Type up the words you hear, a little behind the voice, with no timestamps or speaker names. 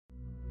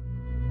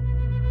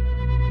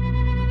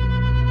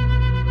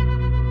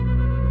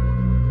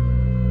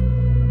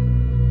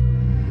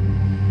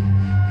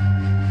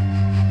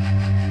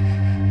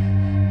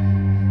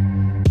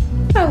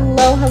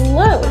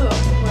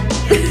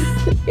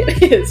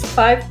is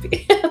 5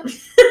 p.m.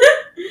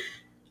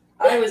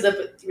 I was up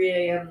at 3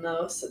 a.m.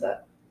 though, so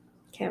that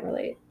Can't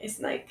relate. is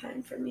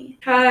nighttime for me.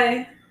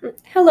 Hi.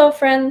 Hello,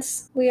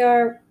 friends. We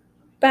are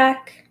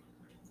back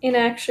in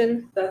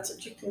action. That's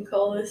what you can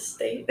call this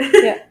state.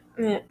 Yeah.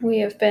 We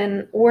have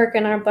been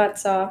working our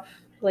butts off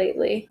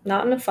lately.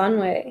 Not in a fun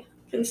way.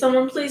 Can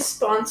someone please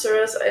sponsor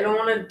us? I don't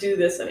want to do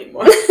this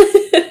anymore.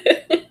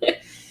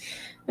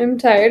 I'm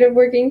tired of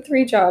working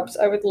 3 jobs.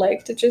 I would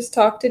like to just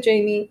talk to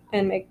Jamie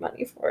and make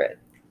money for it.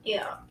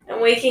 Yeah.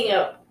 And waking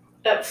up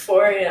at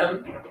 4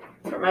 a.m.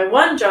 for my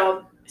one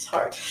job is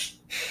hard.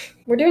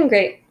 We're doing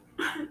great.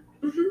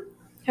 Mm-hmm.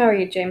 How are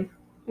you, Jim?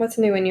 What's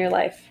new in your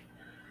life?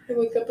 I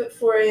wake up at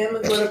 4 a.m.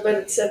 and go to bed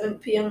at 7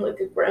 p.m. like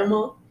a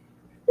grandma.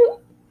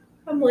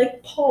 I'm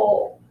like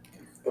Paul.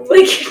 I'm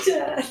like your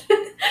dad.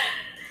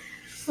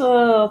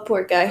 Oh,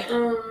 poor guy.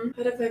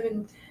 What have I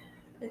been...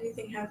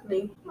 anything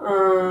happening?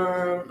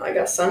 I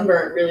got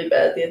sunburned really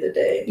bad the other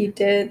day. You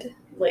did?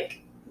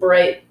 Like,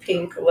 bright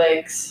pink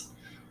legs.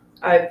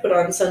 I put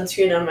on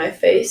sunscreen on my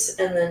face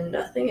and then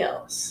nothing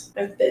else.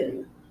 I've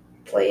been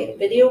playing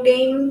video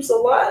games a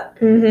lot.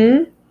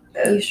 Mm-hmm.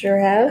 You sure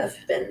have?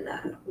 I've been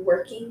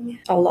working.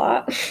 A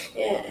lot.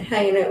 Yeah,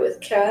 hanging out with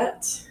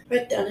cats.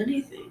 Have I done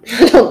anything?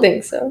 I don't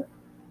think so.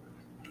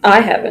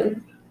 I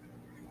haven't.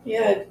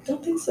 Yeah, I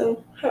don't think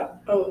so.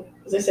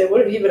 As I say,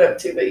 what have you been up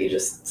to? But you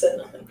just said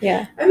nothing.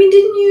 Yeah. I mean,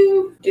 didn't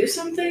you do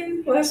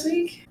something last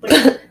week?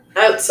 Like,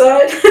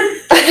 outside?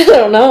 I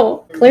don't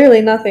know.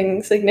 Clearly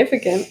nothing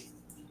significant.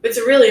 It's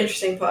a really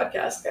interesting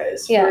podcast,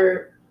 guys. Yeah.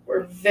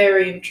 We're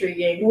very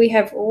intriguing. We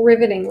have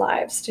riveting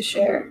lives to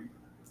share. Mm-hmm.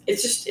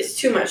 It's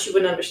too much. You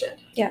wouldn't understand.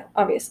 Yeah,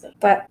 obviously.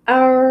 But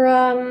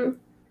our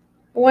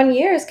 1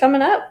 year is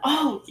coming up.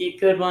 Oh, yeah,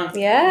 good one.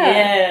 Yeah.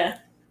 Yeah.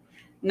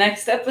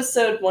 Next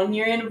episode, 1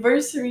 year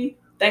anniversary.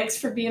 Thanks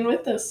for being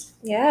with us.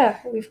 Yeah,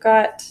 we've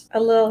got a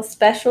little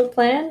special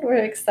planned.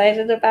 We're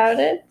excited about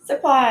it.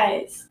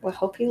 Surprise. We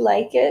hope you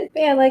like it.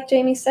 But yeah, like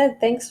Jamie said,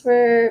 thanks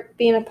for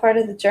being a part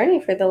of the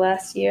journey for the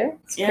last year.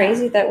 It's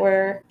crazy that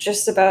we're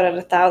just about at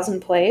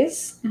 1,000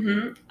 plays.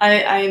 Mm-hmm.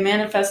 I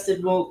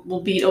manifested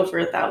we'll beat over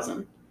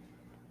 1,000.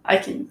 I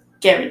can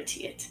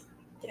guarantee it.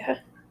 Yeah.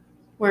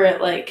 We're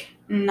at like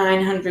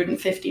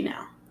 950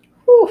 now.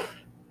 Whew.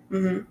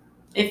 Mm-hmm.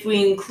 If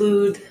we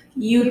include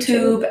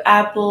YouTube,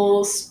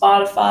 Apple,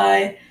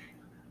 Spotify,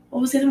 what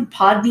was it on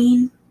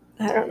Podbean?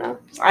 I don't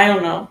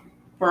know.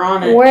 We're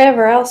on it.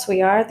 Wherever else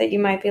we are that you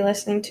might be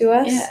listening to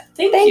us. Yeah.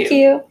 Thank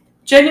you.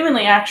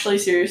 Genuinely, actually,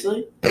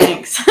 seriously.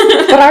 Thanks.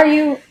 But are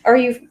you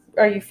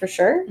for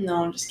sure?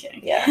 No, I'm just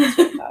kidding. Yeah. That's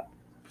what I thought.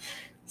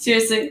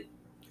 Seriously,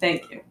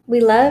 thank you.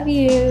 We love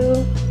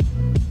you.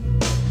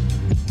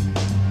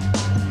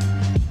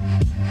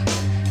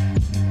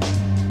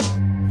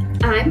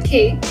 I'm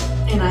Kate.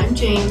 And I'm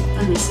Jane,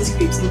 and this is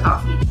Creeps and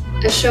Coffee.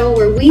 A show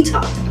where we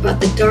talk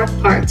about the dark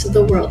parts of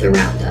the world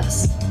around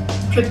us.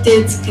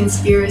 Cryptids,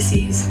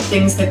 conspiracies,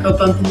 things that go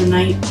bump in the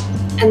night.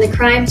 And the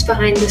crimes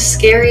behind the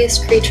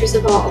scariest creatures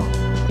of all,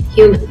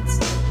 humans.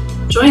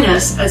 Join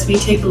us as we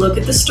take a look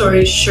at the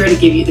stories sure to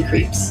give you the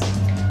creeps.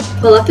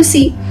 Pull up a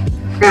seat,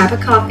 grab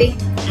a coffee,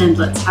 and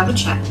let's have a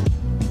chat.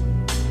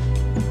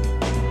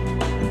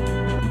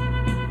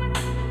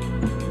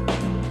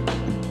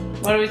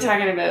 What are we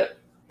talking about?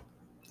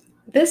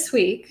 This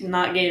week...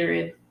 Not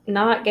Gatorade.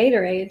 Not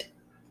Gatorade.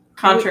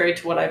 Contrary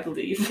to what I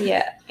believe.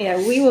 Yeah,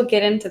 we will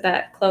get into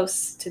that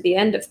close to the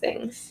end of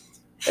things.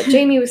 But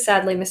Jamie was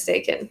sadly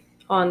mistaken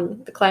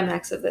on the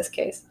climax of this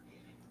case.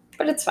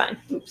 But it's fine.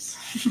 Oops.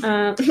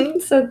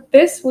 So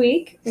this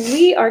week,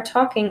 we are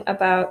talking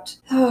about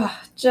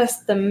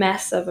just the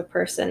mess of a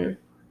person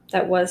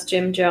that was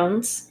Jim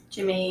Jones.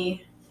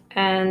 Jimmy.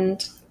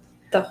 And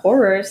the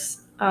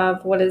horrors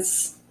of what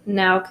is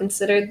now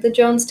considered the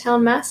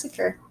Jonestown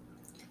Massacre.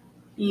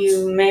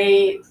 You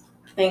may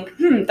think,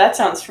 that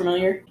sounds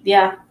familiar.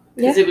 Yeah,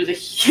 because Yeah. It was a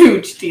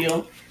huge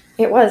deal.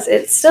 It was.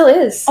 It still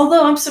is.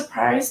 Although I'm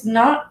surprised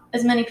not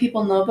as many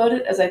people know about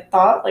it as I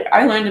thought. Like,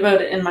 I learned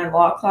about it in my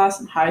law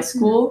class in high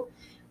school,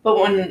 but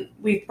when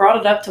we brought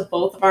it up to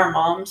both of our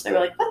moms, they were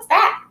like, what's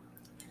that?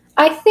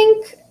 I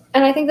think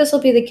this will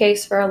be the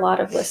case for a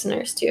lot of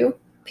listeners too.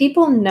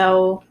 People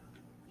know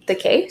the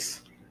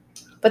case,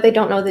 but they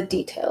don't know the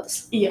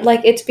details. Yeah.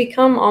 Like, it's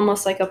become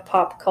almost like a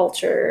pop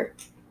culture...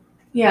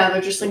 Yeah,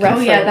 they're just like,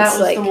 reference, oh yeah, that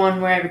was the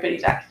one where everybody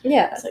died.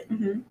 Yeah. It's like,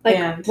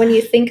 Like, when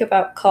you think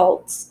about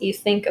cults, you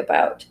think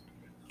about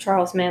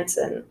Charles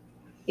Manson,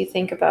 you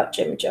think about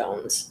Jim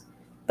Jones.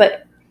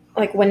 But,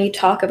 like, when you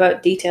talk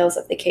about details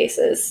of the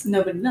cases...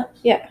 Nobody knows.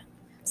 Yeah.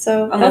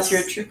 So unless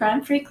you're a true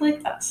crime freak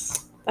like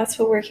us. That's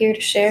what we're here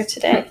to share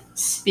today.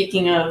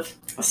 Speaking of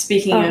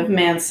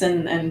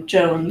Manson and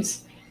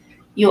Jones,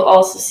 you'll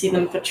also see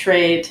them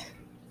portrayed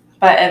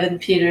by Evan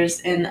Peters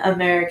in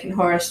American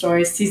Horror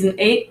Story Season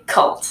 8,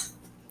 Cult.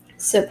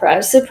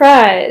 Surprise,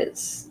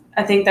 surprise.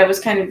 I think that was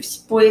kind of a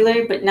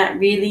spoiler, but not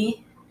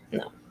really.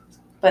 No.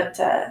 But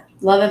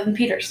love Evan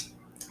Peters.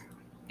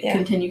 Yeah.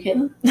 Continue,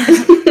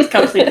 Caitlin.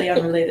 Completely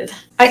unrelated.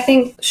 I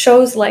think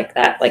shows like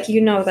that, like, you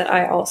know that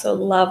I also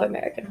love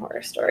American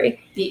Horror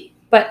Story.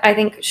 But I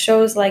think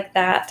shows like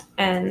that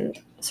and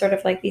sort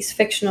of like these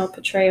fictional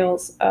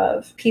portrayals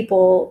of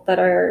people that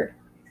are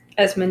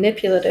as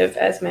manipulative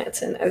as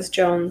Manson, as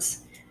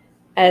Jones,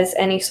 as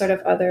any sort of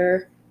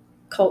other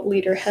cult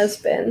leader has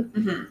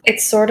been,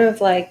 it's sort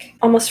of like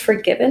almost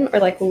forgiven or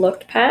like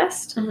looked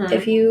past.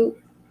 If you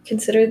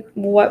consider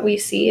what we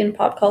see in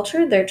pop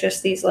culture, they're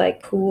just these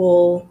like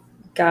cool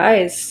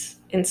guys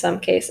in some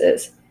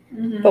cases.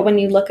 But when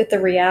you look at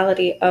the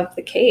reality of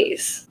the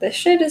case, this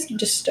shit is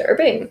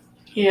disturbing.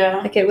 Yeah.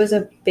 Like, it was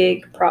a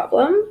big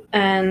problem,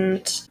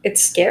 and it's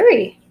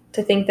scary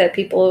to think that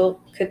people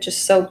could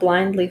just so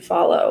blindly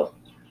follow.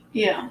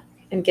 Yeah.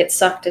 And get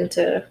sucked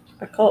into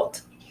a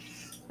cult.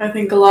 I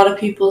think a lot of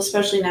people,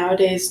 especially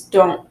nowadays,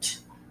 don't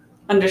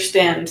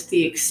understand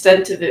the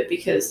extent of it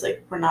because,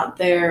 like, we're not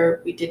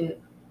there. We didn't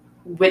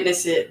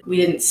witness it. We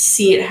didn't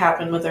see it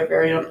happen with our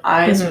very own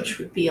eyes, which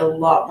would be a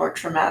lot more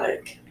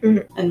traumatic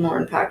and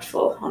more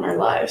impactful on our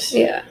lives.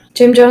 Yeah.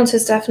 Jim Jones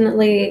has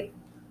definitely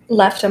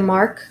left a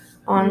mark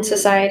on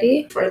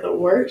society. For the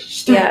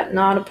worst. Yeah,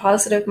 not a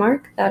positive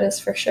mark, that is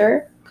for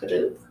sure. Could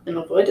have been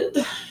avoided.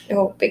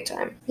 Oh, big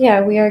time.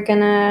 Yeah, we are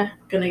gonna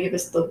give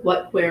us the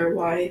what, where,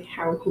 why,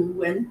 how, who,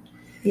 when.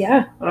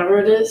 Yeah. Whatever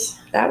it is.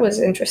 That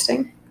was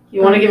interesting.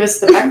 You want to give us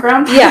the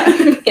background?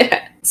 Yeah.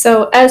 Yeah.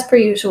 So, as per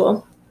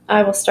usual,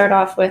 I will start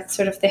off with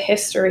sort of the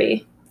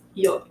history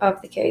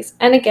of the case.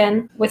 And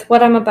again, with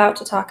what I'm about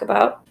to talk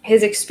about,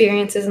 his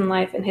experiences in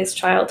life and his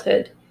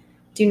childhood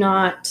do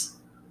not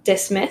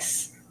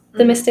dismiss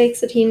the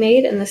mistakes that he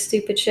made and the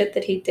stupid shit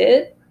that he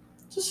did.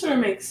 Just sort of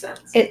makes sense.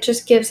 It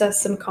just gives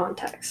us some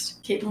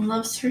context. Caitlin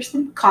loves her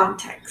some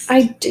context.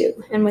 I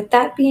do. And with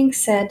that being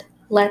said,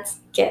 let's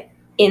get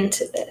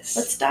into this.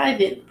 Let's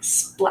dive in.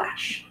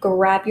 Splash.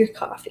 Grab your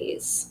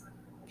coffees.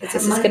 Because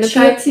this is My going to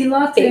chai be tea a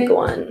latte. big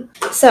one.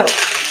 So,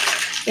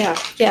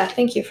 yeah,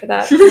 thank you for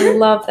that. I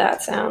love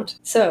that sound.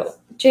 So,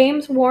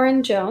 James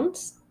Warren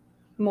Jones,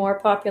 more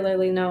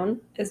popularly known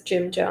as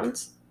Jim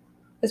Jones,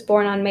 was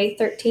born on May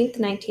 13th,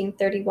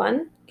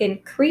 1931 in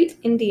Crete,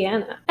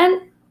 Indiana.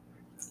 And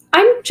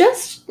I'm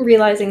just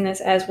realizing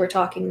this as we're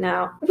talking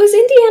now. Was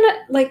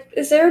Indiana, like,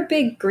 is there a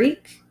big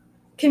Greek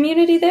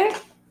community there?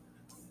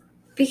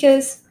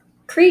 Because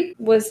Crete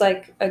was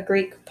like a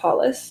Greek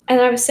polis.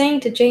 And I was saying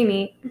to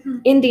Jamie,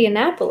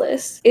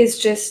 Indianapolis is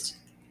just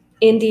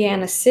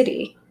Indiana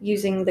City,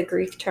 using the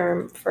Greek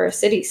term for a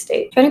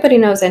city-state. If anybody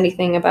knows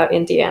anything about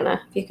Indiana,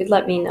 if you could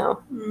let me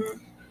know.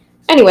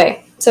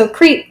 Anyway, so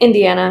Crete,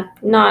 Indiana,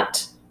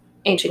 not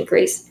ancient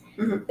Greece,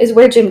 is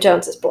where Jim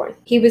Jones is born.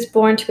 He was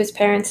born to his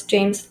parents,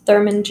 James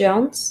Thurman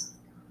Jones,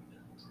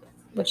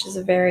 which is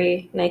a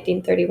very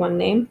 1931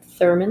 name,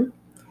 Thurman.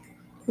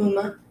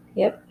 Uma.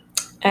 Yep.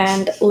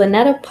 And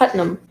Lynetta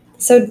Putnam.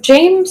 So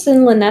James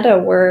and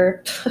Lynetta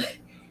were,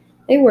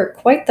 they were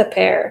quite the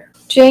pair.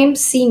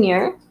 James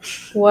Sr.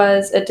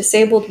 was a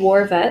disabled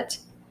war vet.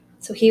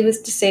 So he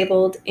was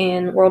disabled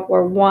in World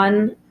War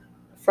I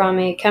from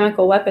a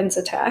chemical weapons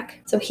attack.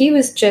 So he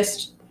was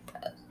just,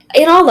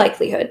 in all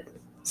likelihood,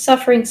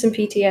 suffering some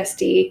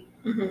PTSD,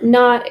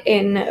 not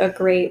in a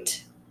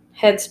great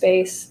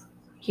headspace.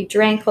 He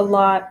drank a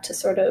lot to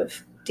sort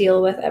of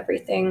deal with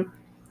everything.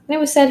 And it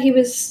was said he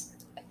was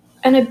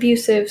an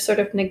abusive, sort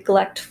of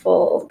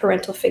neglectful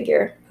parental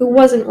figure who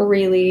wasn't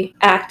really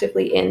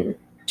actively in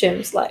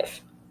Jim's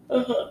life.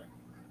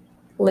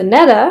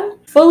 Lynetta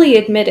fully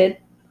admitted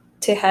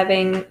to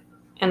having,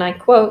 and I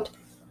quote,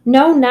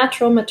 no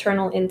natural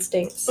maternal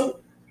instincts,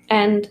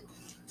 and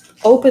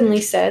openly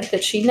said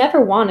that she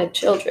never wanted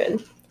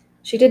children.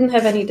 She didn't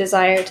have any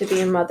desire to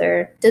be a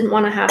mother, didn't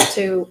want to have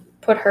to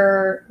put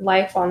her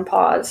life on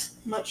pause.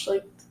 Much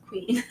like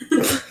the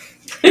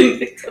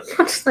Queen.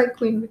 Much like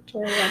Queen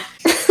Victoria.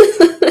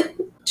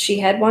 She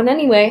had one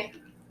anyway.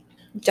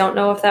 Don't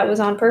know if that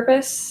was on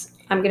purpose.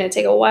 I'm going to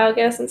take a wild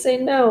guess and say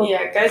no.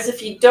 Yeah, guys,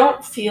 if you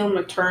don't feel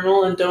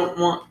maternal and don't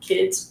want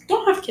kids,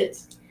 don't have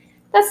kids.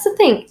 That's the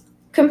thing.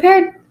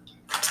 Compared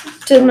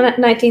to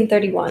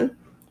 1931,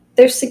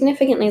 there's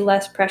significantly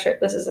less pressure.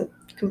 This is a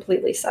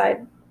completely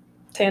side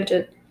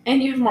tangent.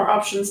 And you have more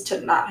options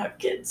to not have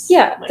kids.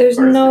 Yeah, like there's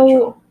birth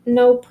control.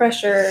 no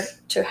pressure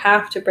to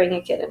have to bring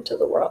a kid into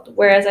the world.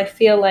 Whereas I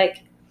feel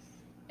like,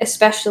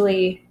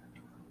 especially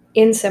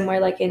in somewhere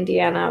like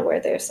Indiana, where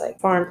there's like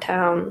farm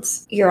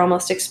towns, you're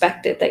almost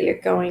expected that you're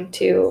going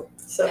to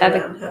have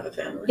a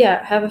family.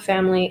 Yeah, have a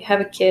family,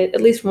 have a kid,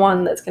 at least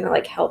one that's going to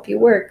like help you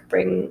work,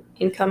 bring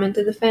income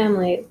into the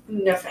family.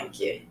 No, thank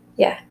you.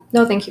 Yeah,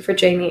 no, thank you for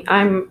Jamie.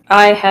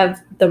 I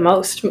have the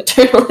most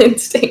maternal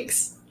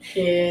instincts.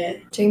 Yeah.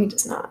 Jamie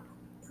does not.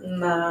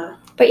 Nah.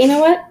 But you know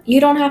what? You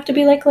don't have to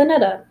be like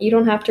Lynetta. You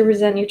don't have to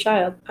resent your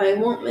child. I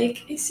won't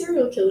make a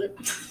serial killer.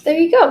 There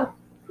you go.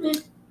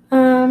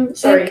 Yeah.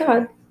 Sorry. Thank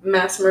God.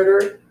 Mass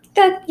murderer.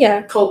 That,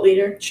 yeah. Cult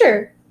leader.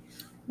 Sure.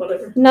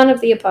 Whatever. None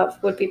of the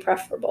above would be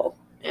preferable.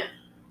 Yeah.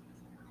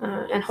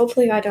 And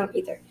hopefully I don't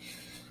either.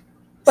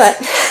 But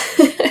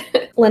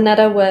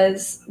Lynetta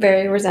was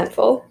very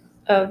resentful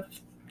of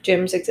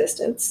Jim's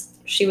existence.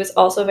 She was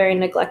also very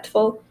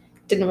neglectful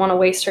didn't want to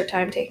waste her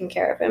time taking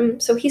care of him.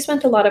 So he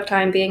spent a lot of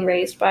time being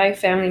raised by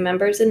family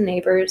members and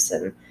neighbors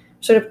and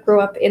sort of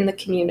grew up in the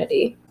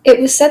community. It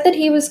was said that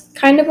he was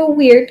kind of a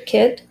weird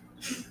kid,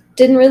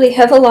 didn't really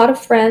have a lot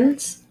of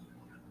friends,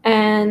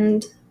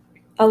 and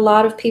a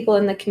lot of people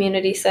in the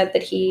community said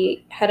that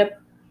he had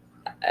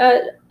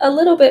a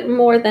little bit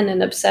more than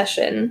an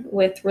obsession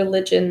with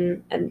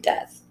religion and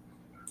death.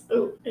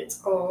 Oh,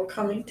 it's all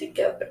coming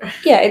together.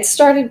 Yeah, it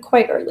started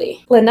quite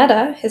early.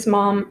 Lynetta, his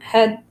mom,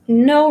 had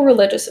no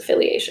religious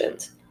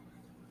affiliations.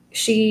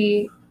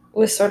 She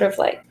was sort of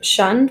like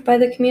shunned by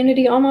the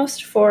community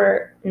almost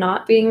for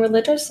not being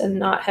religious and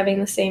not having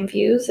the same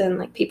views, and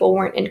like people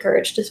weren't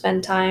encouraged to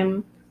spend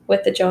time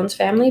with the Jones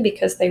family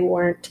because they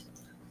weren't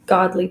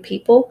godly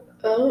people.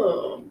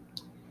 Oh.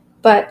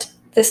 But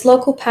this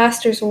local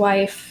pastor's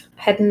wife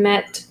had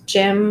met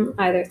Jim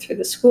either through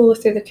the school or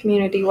through the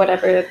community,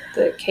 whatever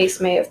the case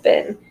may have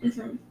been,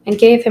 and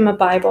gave him a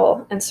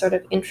Bible and sort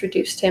of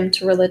introduced him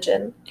to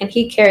religion. And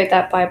he carried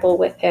that Bible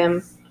with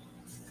him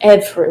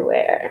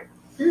everywhere.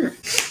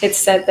 It's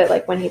said that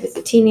like when he was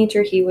a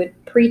teenager, he would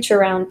preach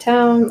around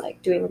town,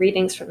 like doing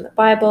readings from the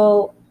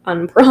Bible,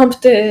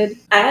 unprompted.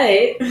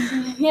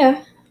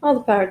 Yeah, all the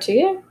power to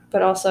you,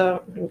 but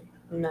also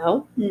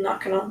no.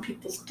 Knocking on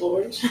people's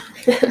doors.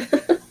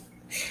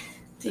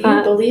 Do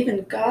you believe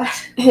in God?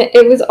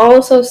 It was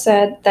also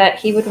said that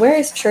he would wear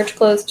his church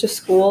clothes to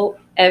school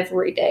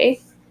every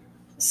day.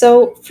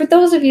 So for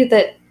those of you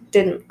that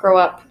didn't grow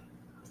up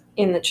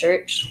in the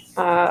church,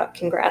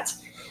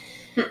 congrats.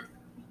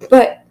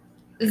 But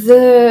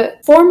the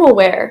formal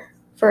wear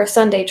for a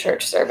Sunday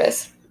church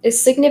service is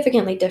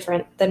significantly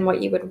different than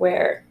what you would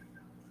wear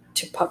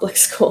to public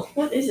school.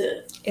 What is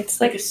it? It's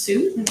like a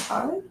suit and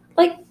tie?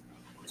 Like,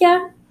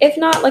 yeah, if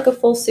not like a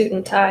full suit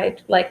and tie,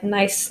 like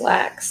nice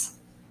slacks.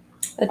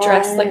 A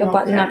dress, like a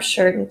button-up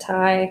shirt and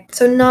tie.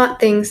 So not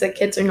things that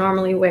kids are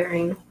normally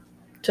wearing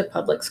to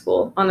public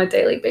school on a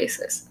daily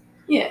basis.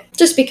 Yeah.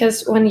 Just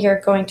because when you're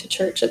going to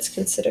church, it's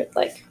considered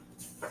like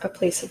a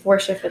place of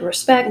worship and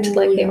respect.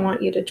 They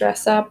want you to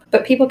dress up.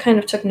 But people kind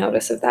of took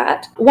notice of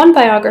that. One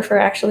biographer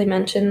actually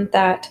mentioned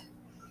that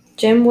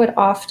Jim would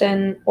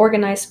often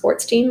organize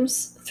sports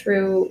teams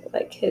through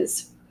like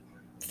his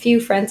few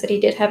friends that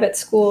he did have at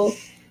school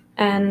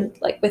and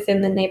like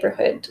within the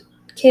neighborhood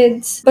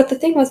kids. But the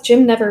thing was,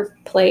 Jim never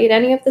played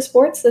any of the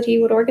sports that he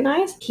would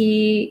organize.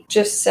 He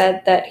just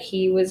said that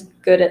he was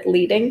good at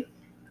leading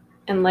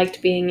and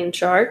liked being in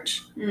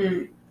charge.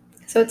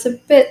 So it's a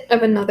bit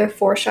of another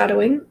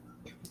foreshadowing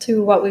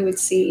to what we would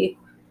see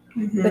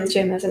with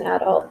Jim as an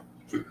adult.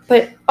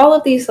 But all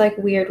of these like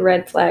weird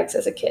red flags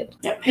as a kid.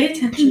 Yeah, pay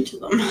attention to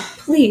them.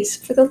 Please,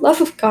 for the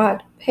love of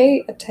God,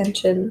 pay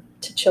attention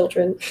to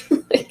children.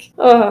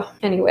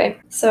 Anyway,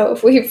 so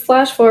if we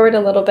flash forward a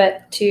little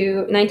bit to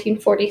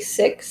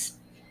 1946,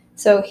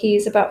 so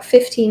he's about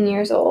 15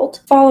 years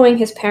old. Following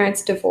his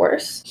parents'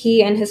 divorce,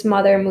 he and his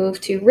mother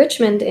moved to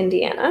Richmond,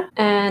 Indiana,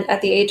 and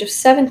at the age of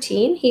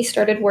 17, he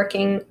started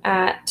working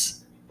at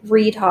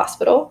Reed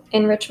Hospital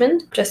in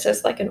Richmond, just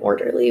as like an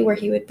orderly, where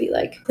he would be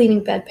like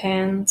cleaning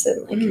bedpans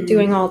and like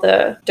doing all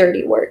the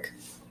dirty work.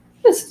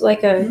 It's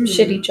like a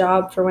shitty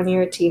job for when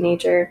you're a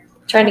teenager,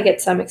 trying to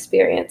get some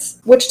experience,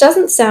 which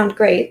doesn't sound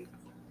great,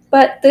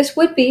 but this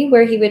would be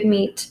where he would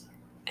meet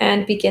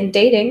and begin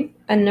dating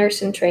a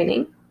nurse in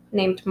training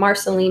named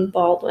Marceline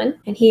Baldwin,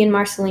 and he and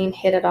Marceline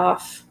hit it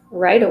off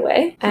right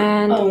away.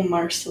 And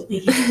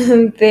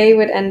Marceline. They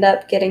would end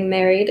up getting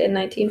married in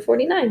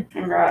 1949.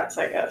 Congrats,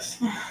 I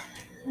guess.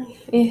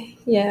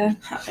 Yeah.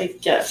 I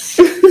guess.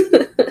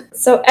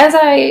 So as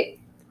I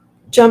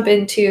jump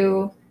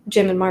into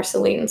Jim and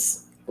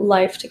Marceline's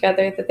life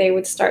together that they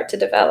would start to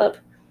develop,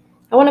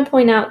 I want to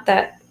point out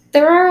that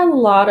there are a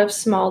lot of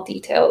small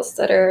details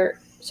that are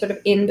sort of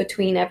in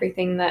between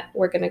everything that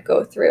we're going to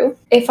go through.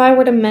 If I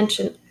were to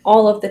mention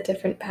all of the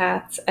different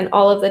paths and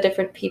all of the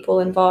different people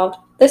involved,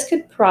 this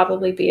could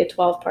probably be a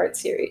 12-part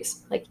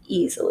series, like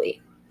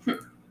easily.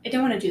 I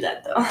don't want to do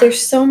that though.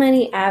 There's so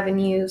many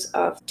avenues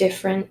of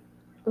different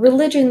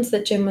religions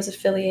that Jim was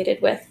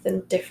affiliated with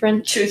and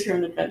different... Choose your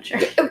own adventure.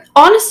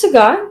 Honest to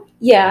God,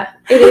 yeah,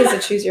 it is a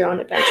choose your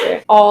own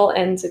adventure. All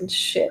ends in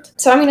shit.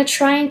 So I'm going to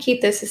try and keep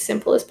this as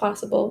simple as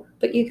possible,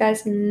 but you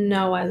guys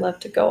know I love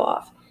to go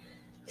off.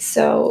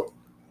 So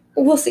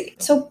we'll see.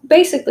 So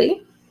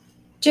basically,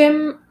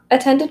 Jim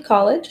attended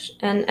college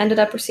and ended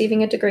up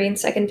receiving a degree in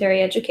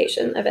secondary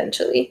education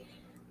eventually,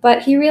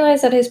 but he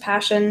realized that his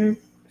passion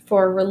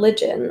for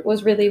religion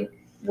was really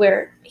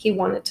where he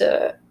wanted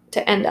to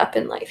end up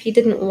in life. He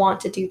didn't want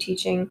to do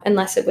teaching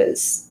unless it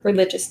was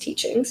religious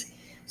teachings.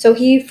 So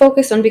he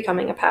focused on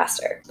becoming a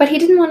pastor. But he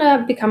didn't want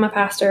to become a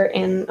pastor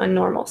in a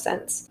normal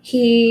sense.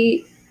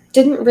 He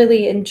didn't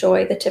really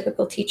enjoy the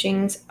typical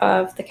teachings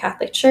of the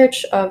Catholic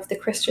Church, of the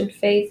Christian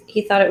faith.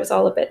 He thought it was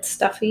all a bit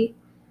stuffy,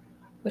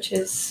 which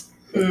is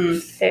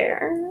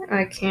fair.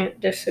 I can't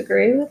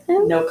disagree with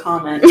him. No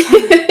comment.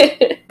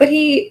 But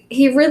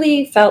he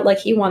really felt like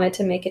he wanted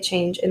to make a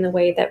change in the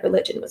way that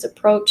religion was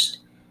approached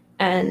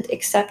and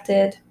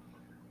accepted.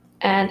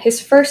 And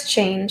his first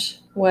change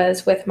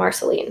was with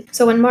Marceline.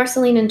 So when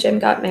Marceline and Jim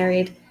got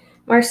married,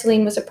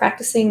 Marceline was a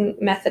practicing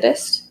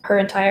Methodist. Her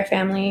entire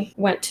family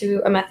went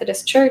to a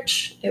Methodist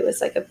church. It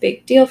was like a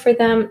big deal for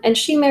them. And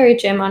she married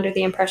Jim under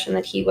the impression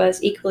that he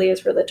was equally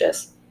as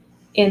religious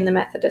in the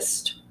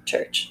Methodist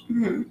church.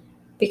 Mm-hmm.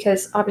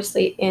 Because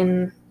obviously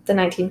in the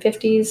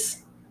 1950s...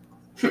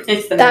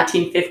 It's the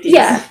 1950s.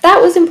 Yeah, that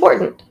was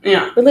important.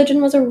 Yeah.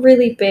 Religion was a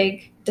really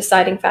big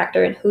deciding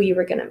factor in who you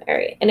were going to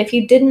marry. And if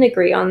you didn't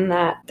agree on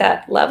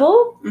that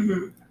level,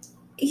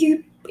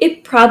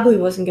 it probably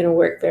wasn't going to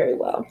work very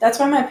well. That's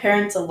why my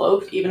parents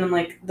eloped even in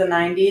like the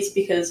 90s,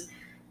 because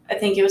I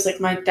think it was like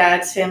my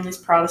dad's family's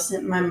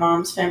Protestant and my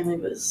mom's family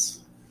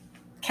was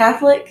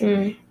Catholic.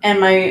 And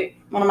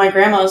one of my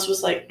grandmas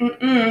was like,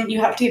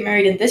 you have to get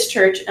married in this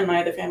church. And my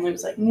other family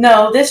was like,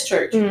 no, this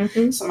church.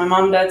 So my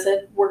mom and dad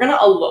said, we're going to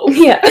elope.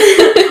 Yeah.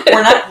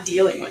 We're not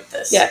dealing with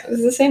this. Yeah, it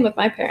was the same with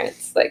my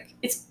parents. Like,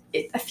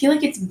 I feel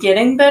like it's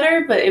getting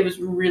better, but it was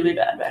really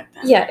bad back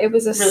then. Yeah, it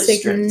was a really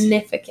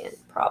significant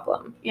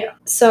problem. Yeah.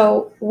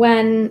 So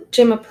when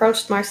Jim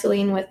approached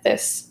Marceline with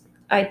this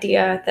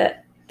idea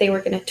that they were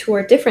going to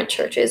tour different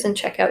churches and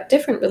check out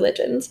different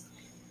religions,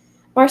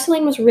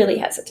 Marceline was really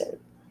hesitant.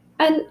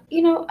 And,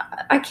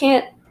 I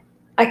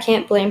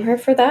can't blame her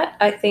for that.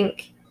 I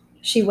think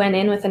she went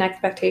in with an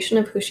expectation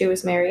of who she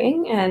was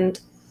marrying, and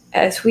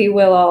as we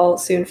will all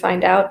soon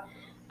find out,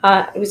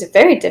 it was a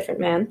very different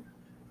man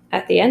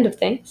at the end of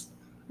things.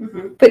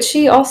 But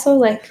she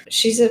also,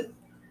 she's a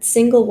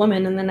single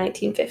woman in the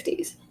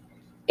 1950s.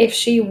 If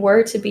she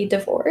were to be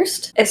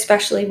divorced,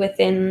 especially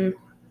within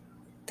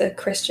the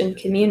Christian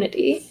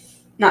community,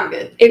 not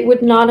good. It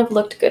would not have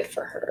looked good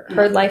for her.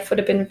 Her life would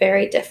have been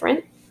very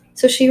different.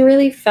 So she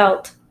really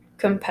felt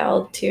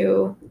compelled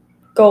to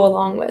go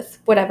along with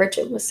whatever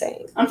Jim was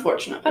saying.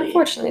 Unfortunately.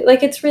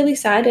 It's really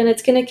sad, and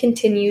it's going to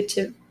continue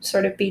to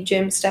sort of be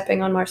Jim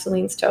stepping on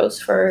Marceline's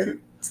toes for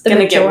the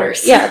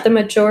majority. Yeah, the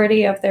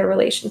majority of their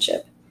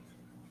relationship.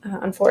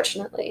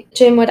 Unfortunately.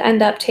 Jim would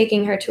end up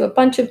taking her to a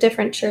bunch of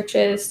different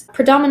churches,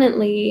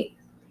 predominantly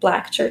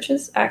Black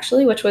churches,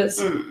 actually, which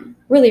was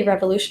really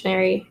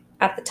revolutionary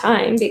at the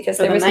time, because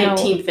there was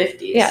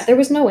 1950s. There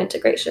was no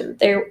integration.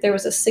 There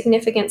was a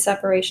significant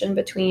separation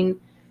between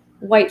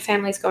white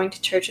families going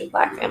to church and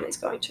Black families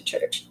going to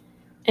church.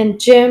 And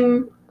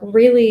Jim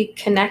really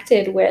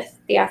connected with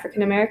the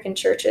African American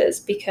churches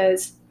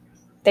because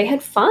they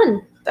had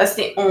fun. That's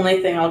the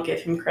only thing I'll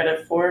give him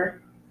credit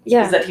for.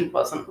 Yeah. Is that he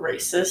wasn't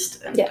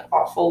racist and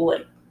awful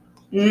like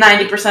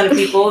 90% of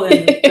people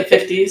in the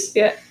 50s.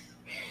 Yeah.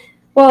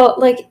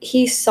 Well,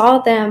 he saw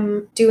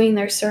them doing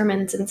their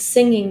sermons and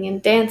singing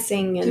and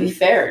dancing. And to be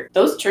fair,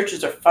 those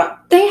churches are fun.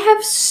 They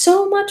have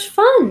so much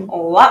fun. A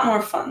lot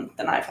more fun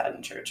than I've had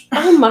in church.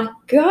 Oh my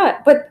God.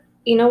 But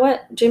you know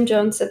what? Jim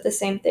Jones said the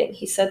same thing.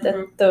 He said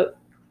that the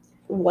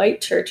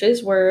white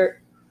churches were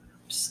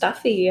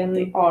stuffy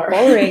and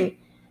boring.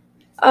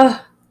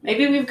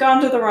 Maybe we've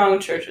gone to the wrong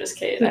churches,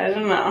 Kate. I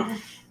don't know.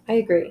 I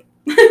agree.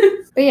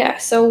 But yeah,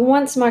 so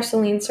once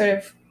Marceline sort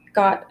of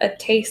got a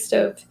taste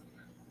of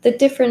the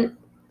different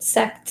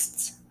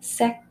sects,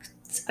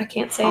 I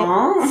can't say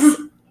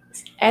it.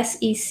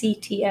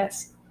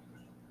 S-E-C-T-S.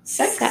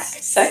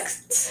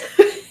 Sects.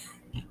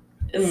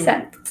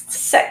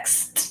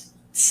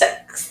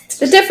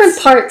 The different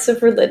parts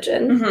of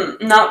religion.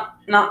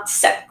 Not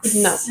sects.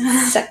 No,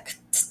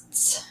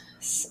 sects.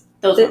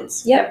 Those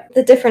ones. Yep,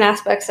 the different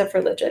aspects of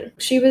religion.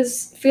 She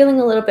was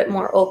feeling a little bit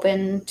more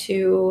open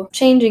to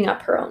changing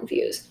up her own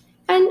views.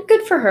 And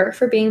good for her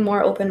for being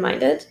more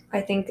open-minded.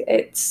 I think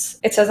it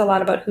says a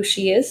lot about who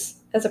she is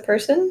as a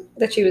person,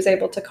 that she was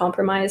able to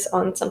compromise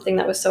on something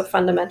that was so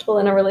fundamental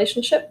in a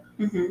relationship.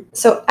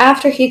 So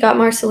after he got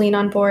Marceline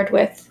on board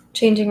with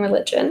changing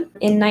religion,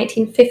 in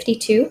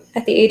 1952,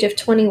 at the age of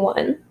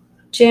 21,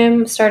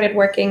 Jim started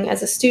working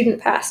as a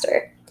student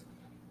pastor.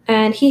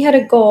 And he had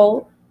a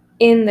goal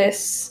in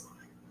this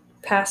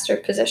pastor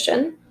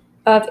position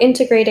of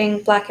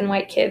integrating Black and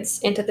white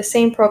kids into the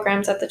same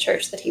programs at the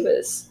church that he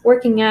was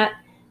working at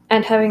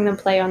and having them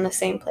play on the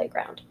same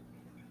playground,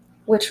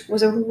 which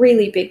was a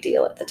really big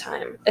deal at the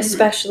time,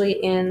 especially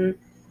in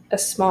a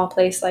small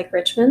place like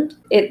Richmond.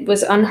 It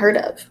was unheard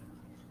of.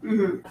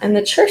 And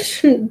the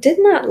church did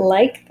not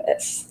like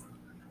this.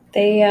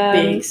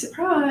 Big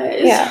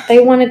surprise. Yeah, they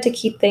wanted to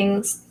keep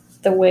things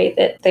the way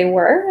that they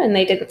were, and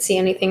they didn't see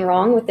anything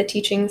wrong with the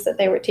teachings that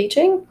they were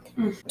teaching.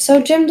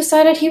 So Jim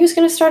decided he was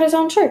going to start his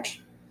own church.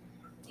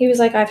 He was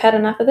like, I've had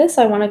enough of this.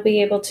 I want to be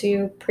able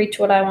to preach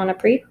what I want to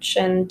preach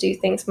and do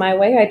things my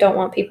way. I don't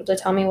want people to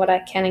tell me what I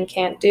can and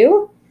can't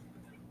do.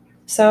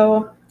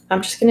 So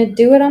I'm just going to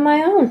do it on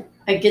my own.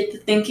 I get the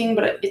thinking,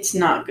 but it's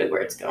not good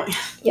where it's going.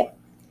 Yeah.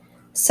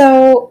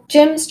 So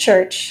Jim's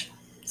church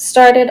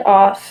started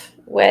off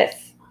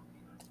with,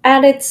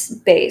 at its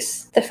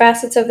base, the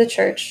facets of the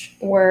church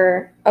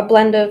were a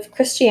blend of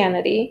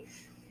Christianity,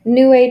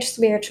 New Age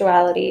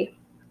spirituality,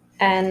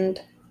 and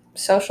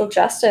social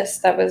justice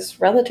that was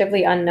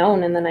relatively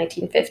unknown in the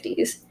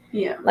 1950s.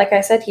 Yeah. Like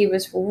I said, he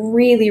was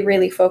really,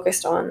 really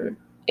focused on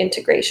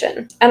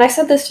integration. And I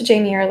said this to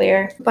Jamie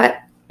earlier, but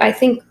I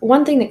think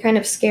one thing that kind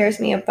of scares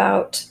me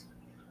about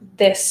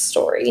this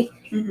story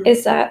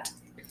is that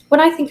when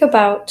I think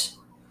about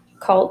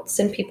cults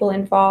and people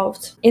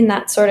involved in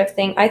that sort of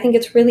thing, I think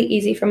it's really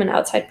easy from an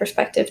outside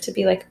perspective to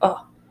be like,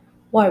 oh,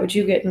 why would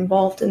you get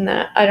involved in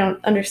that? I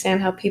don't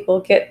understand how people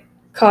get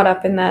caught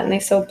up in that and they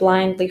so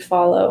blindly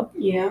follow.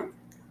 Yeah.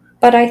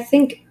 But I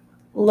think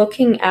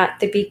looking at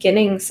the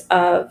beginnings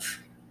of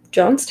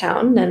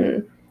Jonestown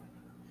and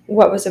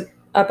what was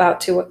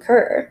about to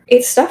occur,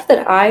 it's stuff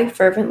that I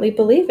fervently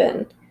believe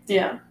in.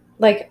 Yeah.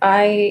 Like,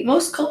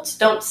 most cults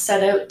don't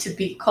set out to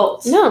be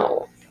cults.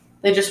 No.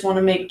 They just want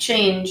to make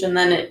change, and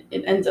then it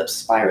ends up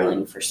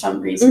spiraling for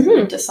some reason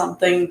into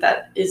something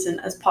that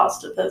isn't as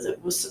positive as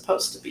it was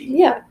supposed to be.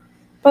 Yeah.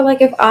 But,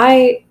 like, if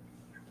I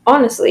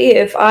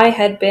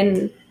had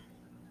been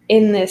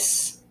in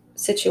this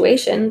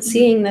situation,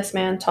 seeing this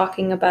man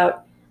talking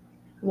about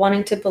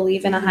wanting to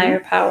believe in a higher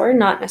power,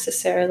 not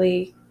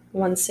necessarily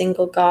one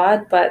single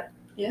God, but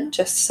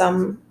just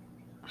some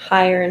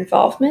higher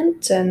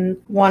involvement and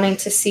wanting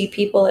to see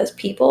people as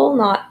people,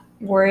 not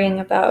worrying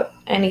about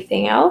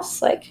anything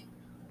else, like,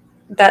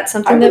 that's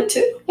something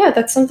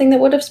that's something that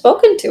would have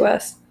spoken to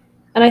us.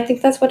 And I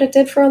think that's what it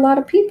did for a lot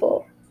of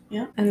people.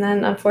 Yeah. And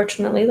then,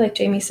 unfortunately, like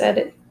Jamie said,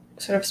 it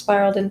sort of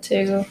spiraled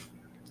into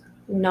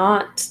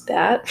not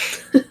that.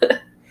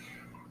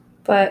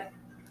 But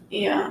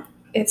yeah,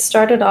 it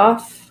started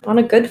off on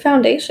a good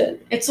foundation.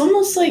 It's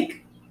almost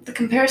like the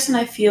comparison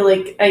I feel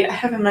like I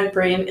have in my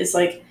brain is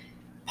like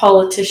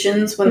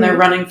politicians when they're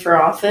running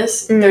for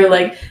office. They're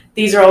like,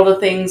 these are all the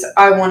things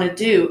I want to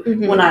do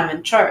when I'm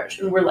in charge.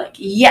 And we're like,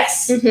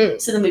 yes.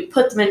 So then we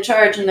put them in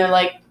charge and they're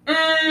like,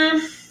 nah.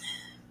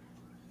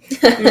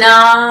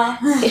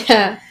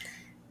 Yeah.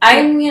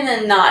 I'm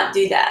gonna not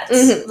do that.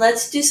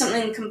 Let's do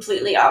something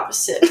completely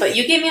opposite. But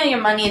you gave me all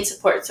your money and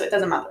support, so it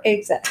doesn't matter.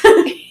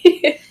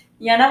 Exactly.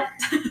 You know?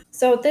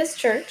 So this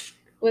church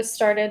was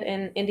started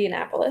in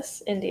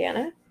Indianapolis,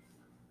 Indiana,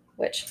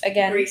 which,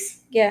 again,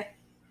 Greece. Yeah.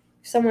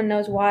 If someone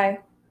knows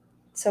why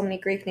so many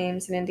Greek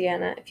names in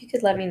Indiana, if you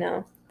could let me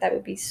know, that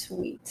would be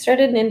sweet.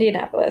 Started in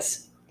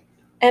Indianapolis,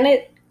 and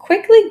it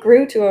quickly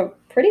grew to a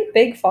pretty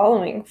big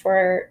following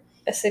for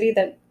a city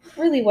that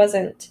really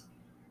wasn't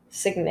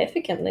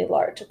significantly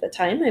large at the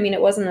time. I mean,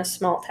 it wasn't a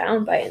small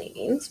town by any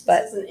means,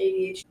 but this is an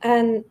ADHD.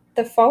 And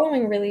the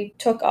following really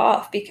took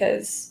off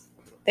because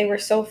they were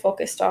so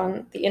focused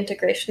on the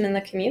integration in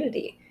the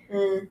community.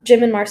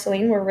 Jim and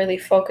Marceline were really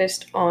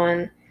focused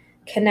on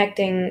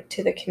connecting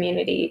to the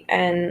community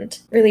and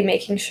really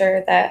making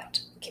sure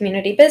that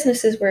community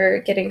businesses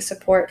were getting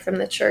support from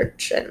the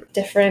church, and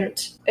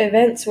different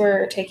events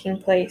were taking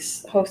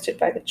place hosted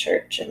by the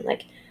church, and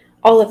like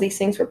all of these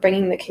things were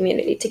bringing the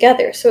community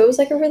together. So it was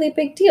like a really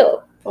big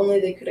deal. If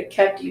only they could have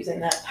kept using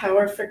that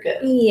power for good.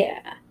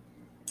 Yeah.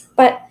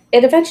 But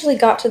it eventually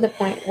got to the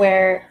point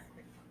where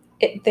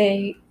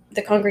the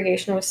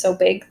congregation was so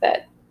big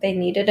that they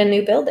needed a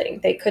new building.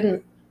 They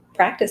couldn't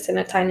practice in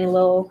a tiny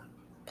little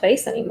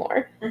place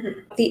anymore.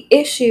 The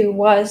issue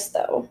was,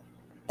 though,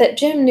 that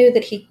Jim knew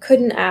that he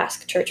couldn't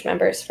ask church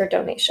members for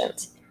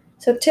donations.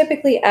 So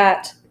typically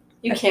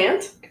You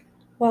can't?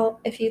 Well,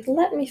 if you'd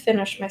let me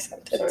finish my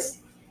sentence.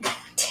 Sorry.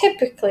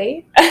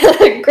 Typically,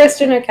 at a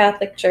Christian or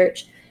Catholic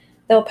church,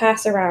 they'll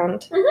pass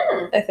around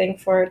a thing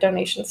for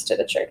donations to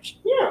the church.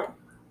 Yeah.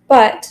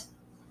 But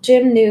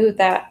Jim knew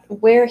that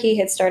where he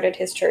had started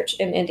his church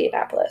in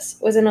Indianapolis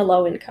was in a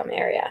low-income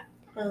area.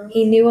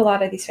 He knew a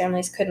lot of these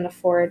families couldn't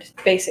afford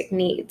basic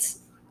needs,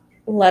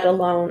 let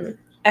alone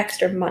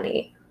extra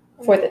money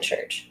for the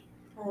church.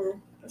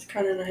 That's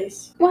kind of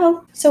nice.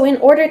 Well, so in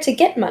order to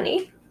get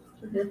money,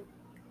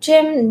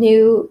 Jim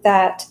knew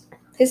that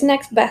his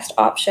next best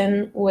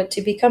option would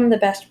to become the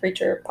best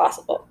preacher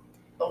possible.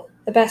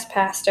 The best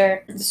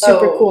pastor, the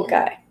super cool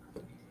guy.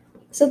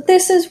 So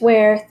this is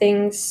where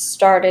things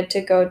started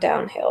to go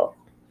downhill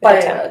for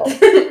the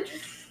temple.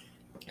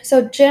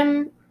 So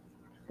Jim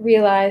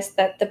realized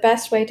that the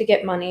best way to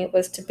get money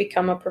was to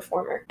become a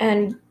performer.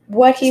 And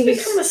what he was...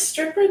 become a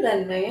stripper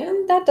then,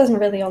 man? That doesn't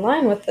really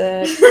align with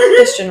the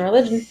Christian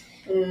religion.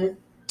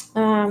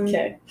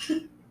 Okay.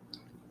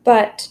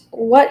 But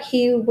what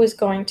he was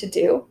going to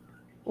do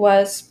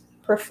was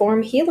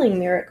perform healing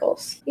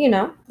miracles. You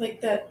know?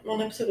 Like that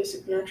one episode of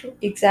Supernatural?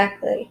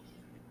 Exactly.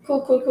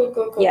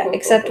 Cool. Yeah,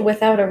 except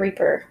without a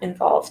reaper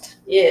involved.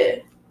 Yeah.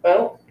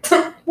 Well.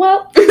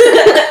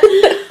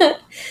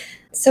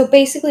 So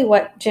basically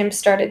what Jim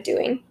started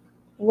doing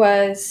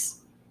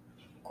was,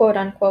 quote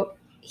unquote,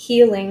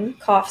 healing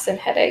coughs and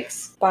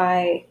headaches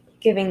by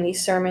giving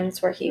these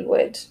sermons where he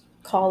would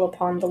call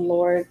upon the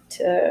Lord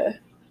to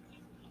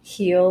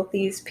heal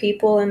these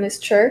people in his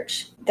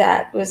church.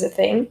 That was a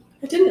thing.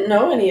 I didn't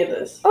know any of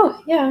this. Oh,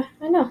 yeah,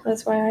 I know.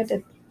 That's why I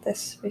did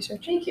this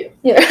research. Thank you.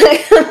 Yeah.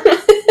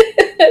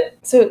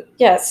 So,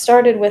 yeah, it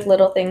started with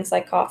little things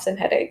like coughs and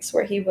headaches,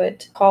 where he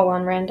would call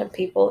on random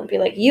people and be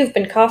like, you've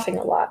been coughing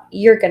a lot.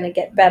 You're going to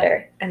get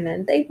better. And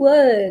then they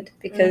would,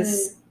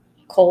 because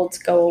colds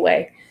go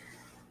away.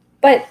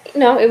 But, you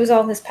know, it was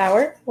all his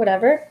power,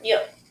 whatever.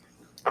 Yep.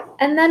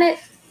 And then it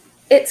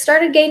it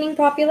started gaining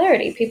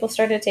popularity. People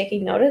started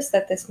taking notice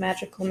that this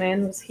magical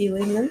man was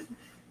healing them,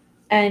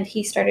 and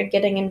he started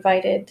getting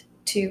invited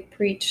to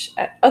preach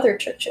at other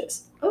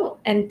churches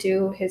and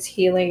do his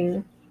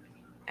healing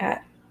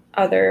at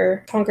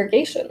other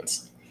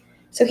congregations.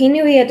 So he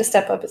knew he had to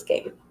step up his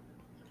game.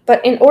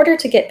 But in order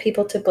to get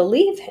people to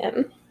believe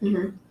him,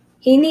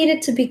 he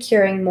needed to be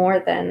curing more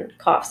than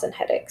coughs and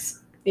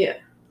headaches. Yeah.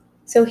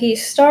 So he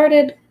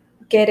started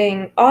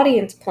getting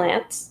audience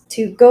plants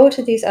to go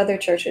to these other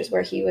churches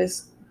where he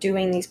was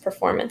doing these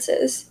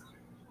performances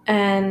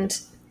and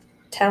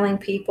telling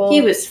people...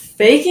 He was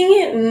faking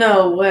it?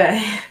 No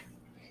way.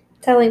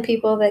 Telling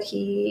people that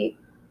he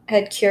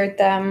had cured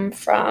them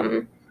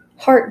from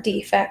heart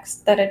defects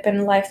that had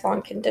been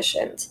lifelong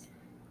conditions,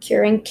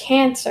 curing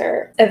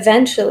cancer.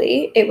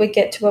 Eventually, it would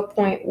get to a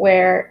point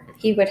where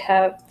he would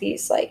have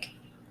these, like,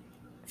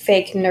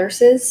 fake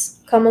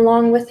nurses come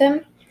along with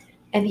him,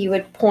 and he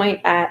would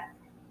point at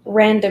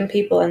random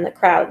people in the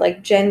crowd,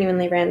 like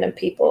genuinely random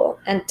people,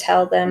 and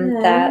tell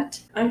them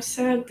that... I'm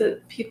sad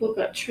that people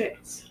got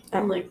tricked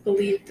and, like,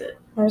 believed it.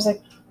 I was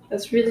like...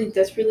 That's really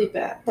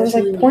bad. I was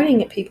like,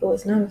 pointing at people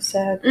is not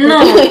sad. No,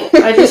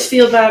 I just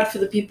feel bad for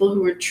the people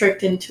who were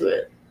tricked into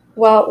it.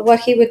 Well, what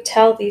he would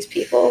tell these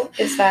people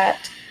is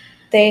that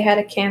they had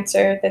a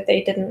cancer that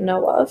they didn't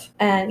know of,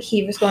 and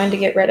he was going to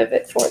get rid of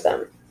it for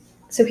them.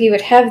 So he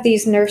would have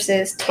these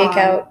nurses take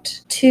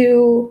out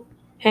 2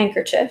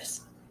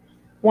 handkerchiefs,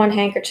 one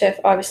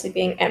handkerchief obviously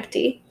being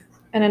empty,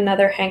 and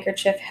another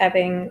handkerchief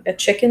having a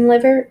chicken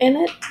liver in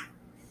it.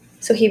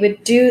 So he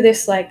would do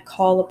this, like,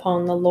 call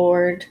upon the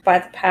Lord by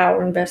the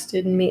power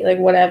invested in me, like,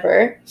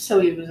 whatever.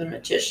 So he was a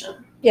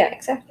magician. Yeah,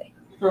 exactly.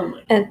 Oh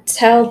my. And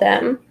tell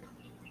them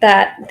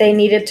that they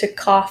needed to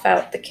cough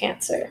out the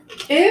cancer.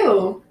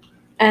 Ew.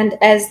 And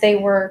as they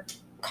were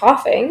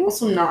coughing...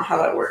 Also not how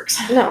that works.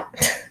 No.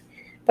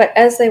 But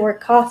as they were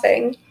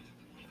coughing,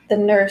 the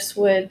nurse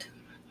would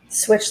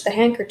switch the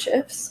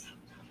handkerchiefs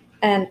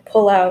and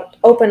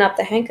open up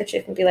the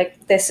handkerchief and be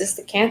like, this is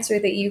the cancer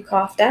that you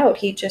coughed out.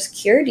 He just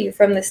cured you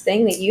from this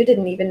thing that you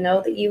didn't even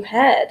know that you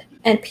had.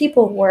 And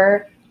people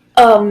were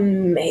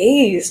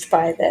amazed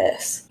by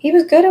this. He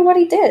was good at what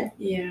he did.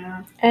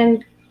 Yeah.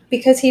 And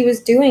because he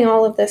was doing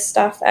all of this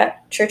stuff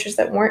at churches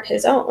that weren't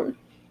his own,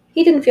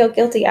 he didn't feel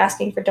guilty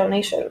asking for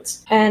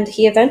donations. And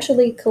he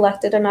eventually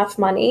collected enough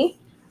money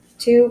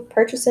to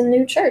purchase a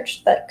new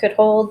church that could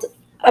hold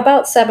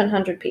about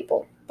 700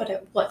 people. But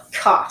at what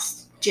cost?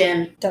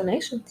 Jen.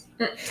 Donations.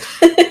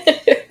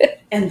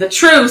 And the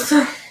truth.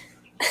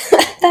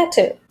 That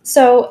too.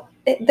 So,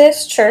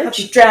 this church... Got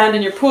you drowned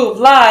in your pool of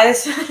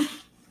lies.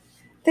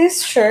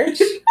 This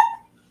church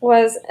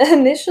was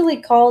initially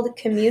called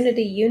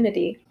Community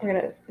Unity. We're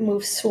going to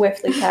move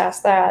swiftly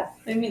past that.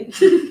 I mean...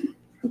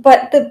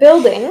 But the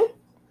building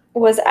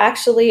was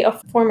actually a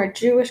former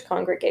Jewish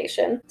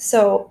congregation.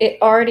 So,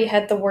 it already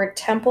had the word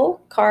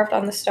temple carved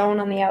on the stone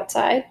on the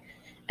outside.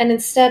 And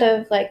instead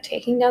of, like,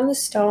 taking down the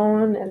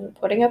stone and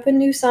putting up a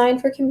new sign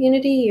for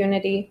Community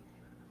Unity,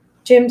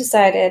 Jim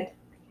decided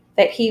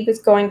that he was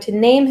going to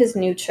name his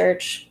new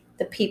church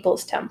the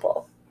People's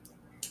Temple.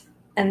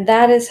 And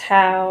that is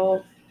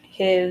how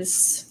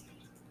his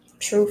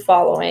true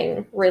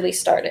following really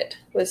started,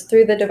 was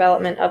through the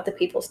development of the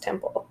People's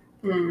Temple.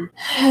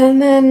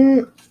 And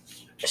then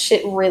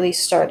shit really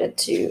started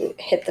to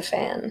hit the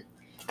fan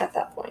at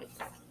that point.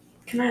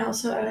 Can I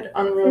also add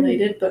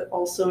unrelated, but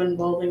also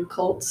involving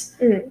cults?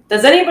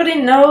 Does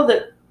anybody know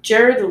that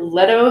Jared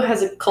Leto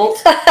has a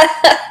cult?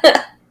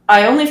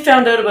 I only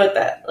found out about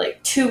that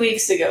like 2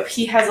 weeks ago.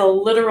 He has a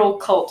literal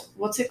cult.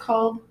 What's it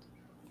called?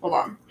 Hold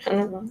on. I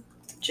don't know.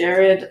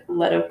 Jared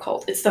Leto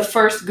cult. It's the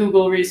first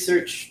Google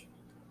research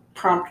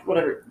prompt,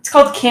 whatever. It's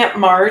called Camp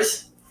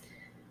Mars.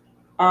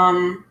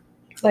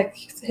 Like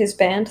his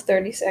band,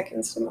 30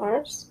 Seconds to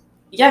Mars?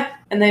 Yeah,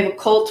 and they have a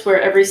cult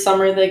where every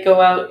summer they go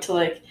out to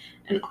like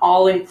an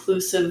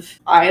all-inclusive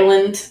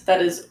island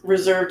that is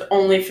reserved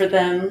only for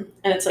them,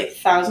 and it's like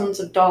thousands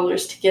of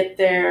dollars to get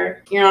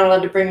there. You're not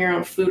allowed to bring your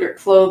own food or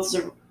clothes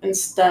and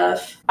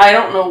stuff. I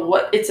don't know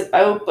what it's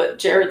about, but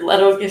Jared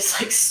Leto gives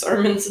like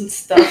sermons and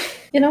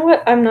stuff. You know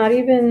what? I'm not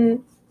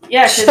even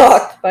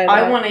shocked by that.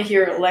 I want to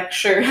hear a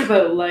lecture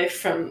about life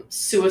from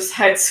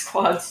Suicide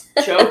Squad's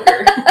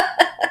Joker.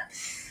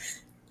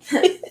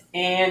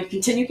 And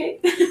continue,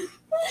 Kate.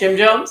 Jim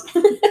Jones.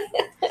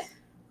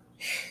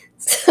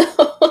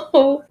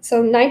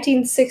 So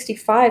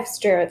 1965's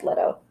Jared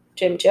Leto,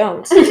 Jim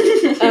Jones,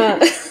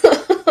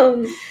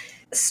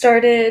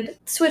 started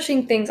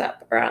switching things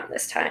up around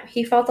this time.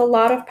 He felt a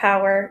lot of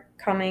power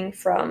coming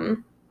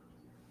from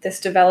this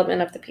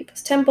development of the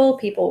People's Temple.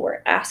 People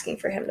were asking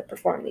for him to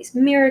perform these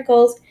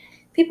miracles.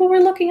 People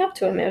were looking up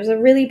to him. It was a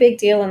really big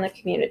deal in the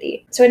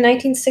community. So in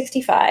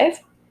 1965,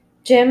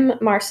 Jim,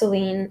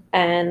 Marceline,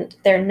 and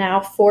their now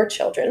 4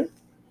 children,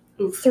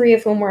 3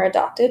 of whom were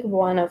adopted,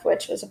 1 of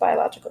which was a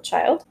biological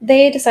child,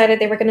 they decided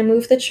they were going to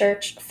move the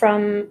church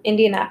from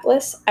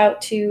Indianapolis out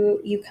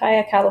to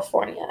Ukiah,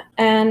 California.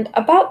 And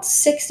about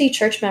 60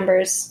 church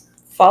members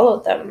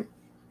followed them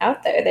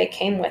out there. They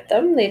came with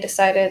them. They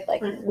decided,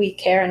 like, we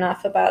care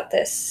enough about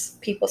this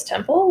People's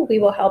Temple. We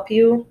will help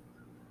you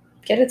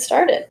get it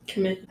started.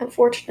 Commit.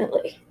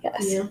 Unfortunately,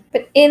 yes. Yeah.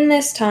 But in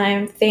this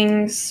time,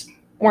 things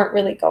weren't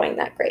really going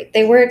that great.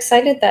 They were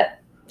excited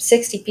that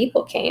 60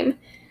 people came,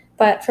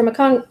 but from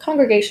a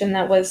congregation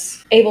that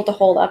was able to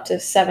hold up to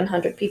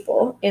 700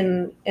 people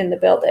in the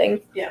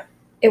building,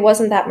 it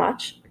wasn't that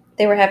much.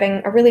 They were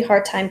having a really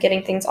hard time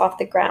getting things off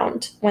the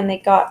ground when they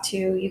got to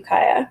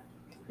Ukiah.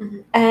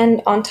 Mm-hmm.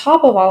 And on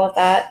top of all of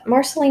that,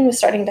 Marceline was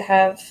starting to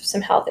have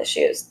some health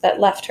issues that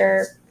left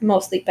her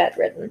mostly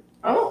bedridden.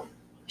 Oh.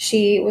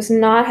 She was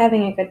not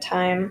having a good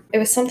time. It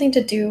was something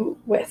to do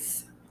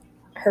with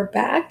her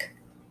back.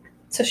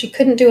 So she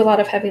couldn't do a lot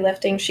of heavy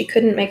lifting. She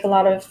couldn't make a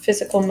lot of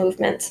physical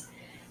movements.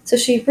 So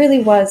she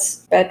really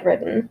was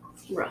bedridden.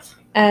 Rough.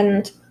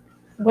 And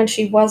when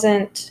she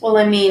wasn't... Well,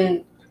 I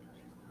mean,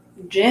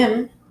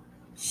 Jim,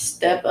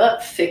 step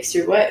up, fix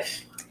your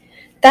wife.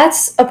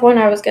 That's a point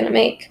I was going to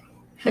make.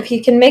 If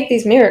he can make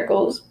these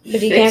miracles, but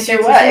he can't fix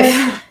your fix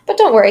wife. But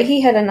don't worry,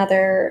 he had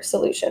another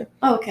solution.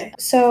 Oh, okay.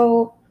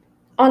 So,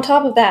 on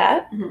top of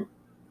that, mm-hmm.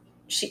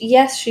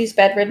 she's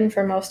bedridden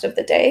for most of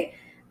the day,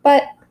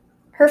 but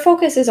her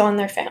focus is on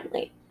their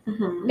family.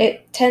 Mm-hmm.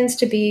 It tends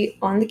to be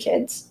on the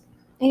kids,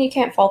 and you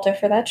can't fault her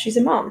for that. She's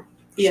a mom.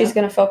 Yeah. She's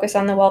going to focus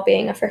on the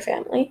well-being of her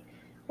family,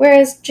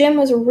 whereas Jim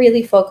was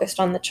really focused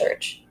on the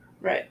church.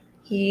 Right.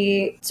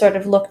 He sort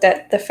of looked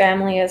at the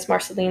family as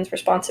Marceline's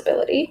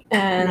responsibility.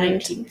 And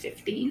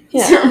 1950.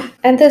 Yeah.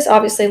 And this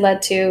obviously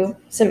led to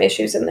some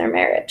issues in their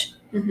marriage.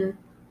 Mm-hmm.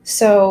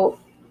 So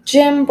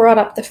Jim brought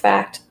up the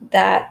fact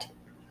that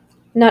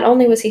not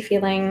only was he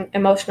feeling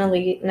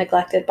emotionally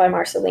neglected by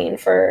Marceline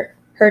for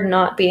her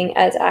not being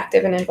as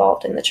active and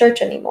involved in the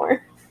church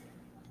anymore,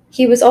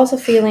 he was also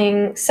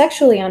feeling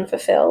sexually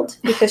unfulfilled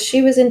because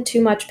she was in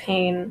too much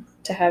pain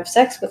to have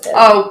sex with him.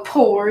 Oh,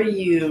 poor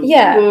you.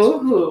 Yeah.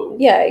 Woo-hoo.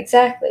 Yeah,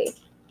 exactly.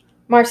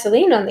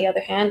 Marceline, on the other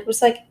hand,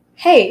 was like,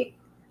 hey,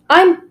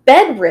 I'm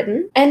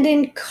bedridden and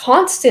in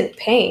constant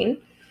pain,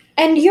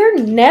 and you're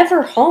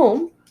never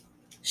home.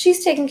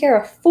 She's taking care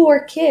of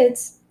 4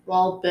 kids.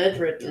 While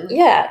bedridden.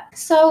 Yeah.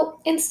 So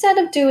instead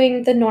of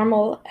doing the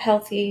normal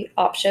healthy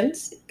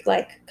options,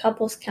 like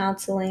couples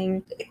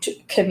counseling,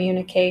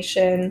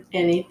 communication,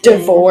 anything,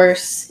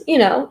 divorce,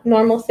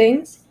 normal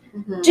things,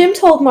 mm-hmm. Jim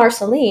told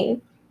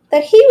Marceline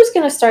that he was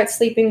going to start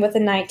sleeping with a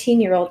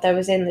 19-year-old that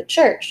was in the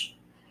church.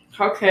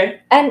 Okay.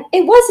 And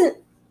it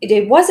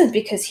wasn't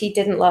because he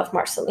didn't love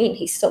Marceline.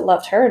 He still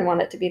loved her and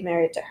wanted to be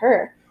married to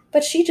her.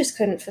 But she just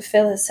couldn't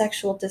fulfill his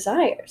sexual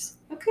desires.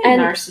 Okay,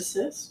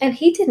 narcissist. And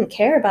he didn't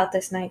care about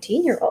this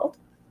 19-year-old.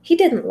 He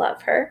didn't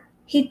love her.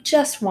 He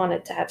just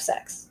wanted to have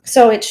sex.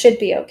 So it should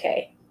be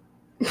okay.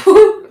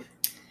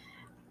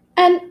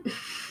 And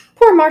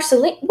poor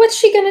Marceline, what's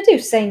she going to do?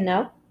 Say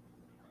no?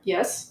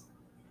 Yes.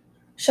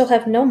 She'll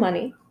have no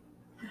money.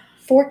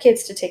 4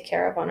 kids to take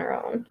care of on her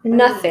own.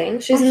 Nothing.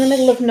 She's in the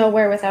middle of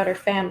nowhere without her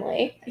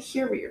family. I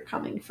hear where you're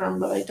coming from,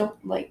 but I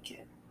don't like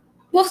it.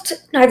 Well,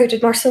 neither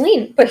did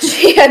Marceline, but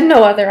she had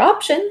no other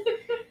option.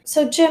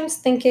 So Jim's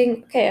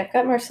thinking, okay, I've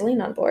got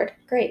Marceline on board.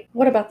 Great.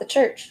 What about the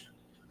church?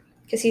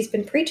 Because he's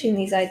been preaching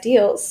these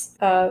ideals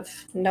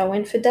of no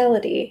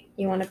infidelity.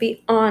 You want to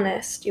be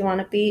honest. You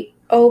want to be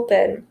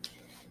open.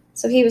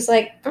 So he was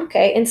like,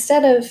 okay,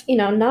 instead of,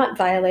 not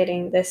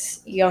violating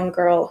this young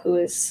girl who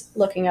is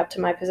looking up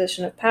to my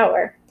position of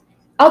power,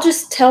 I'll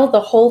just tell the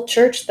whole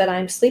church that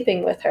I'm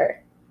sleeping with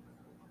her.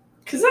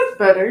 Because that's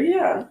better,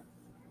 yeah.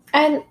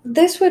 And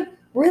this would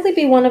really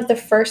be one of the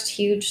first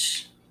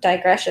huge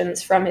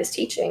digressions from his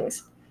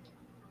teachings.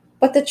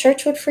 But the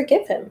church would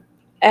forgive him.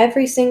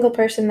 Every single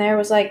person there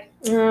was like,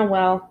 oh,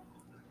 well,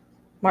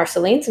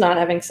 Marceline's not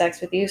having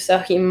sex with you, so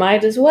he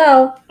might as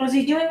well. Was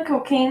he doing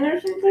cocaine or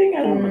something?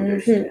 I don't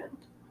understand.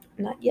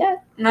 Not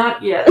yet.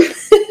 Not yet.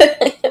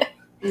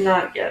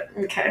 Not yet.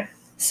 Okay.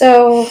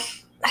 So,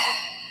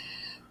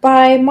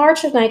 by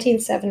March of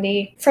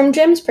 1970, from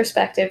Jim's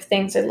perspective,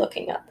 things are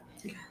looking up.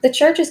 The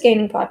church is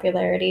gaining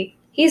popularity.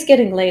 He's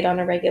getting laid on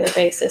a regular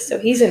basis, so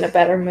he's in a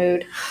better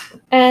mood.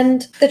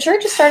 And the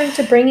church is starting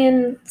to bring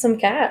in some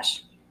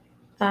cash.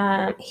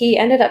 He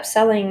ended up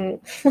selling,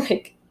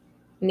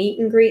 meet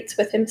and greets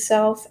with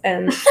himself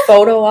and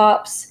photo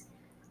ops.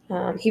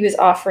 He was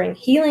offering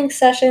healing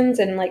sessions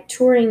and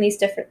touring these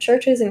different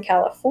churches in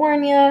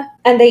California.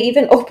 And they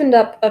even opened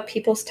up a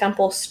People's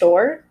Temple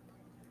store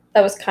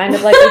that was kind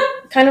of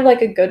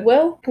like a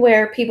Goodwill,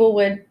 where people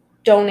would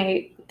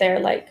donate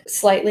their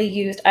slightly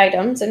used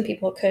items and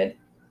people could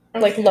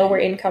lower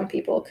income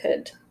people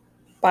could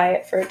buy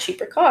it for a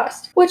cheaper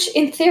cost. Which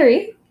in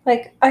theory,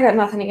 I got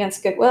nothing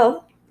against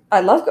Goodwill.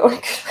 I love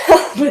going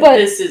to Goodwill. But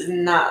this is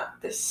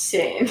not the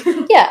same.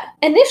 Yeah.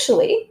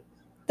 Initially,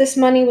 this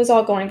money was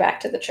all going back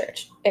to the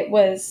church. It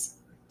was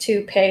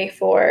to pay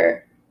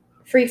for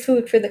free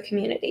food for the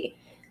community.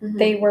 Mm-hmm.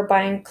 They were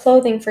buying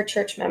clothing for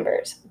church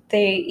members.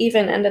 They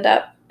even ended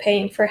up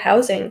paying for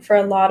housing for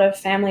a lot of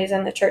families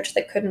in the church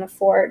that couldn't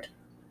afford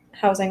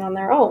housing on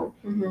their own,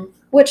 mm-hmm.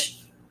 which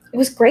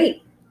was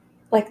great.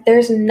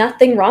 There's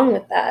nothing wrong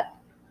with that.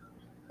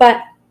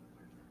 But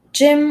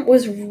Jim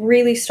was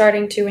really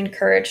starting to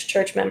encourage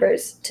church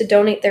members to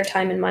donate their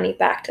time and money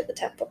back to the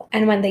temple.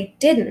 And when they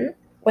didn't,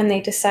 when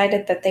they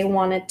decided that they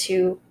wanted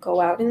to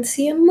go out and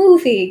see a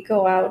movie,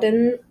 go out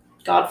and...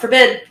 God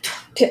forbid.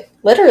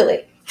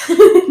 Literally.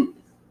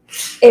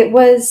 It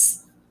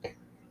was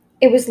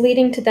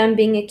leading to them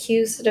being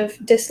accused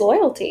of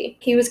disloyalty.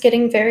 He was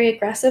getting very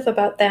aggressive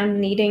about them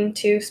needing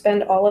to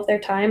spend all of their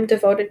time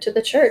devoted to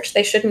the church.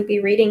 They shouldn't be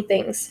reading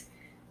things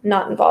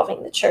not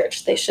involving the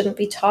church. They shouldn't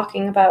be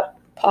talking about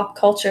pop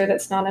culture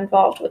that's not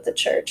involved with the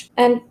church.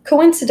 And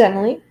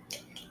coincidentally,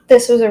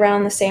 this was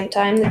around the same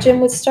time that Jim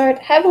would start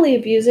heavily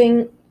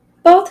abusing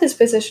both his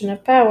position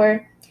of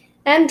power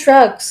and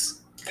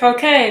drugs.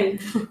 Cocaine.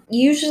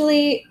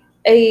 Usually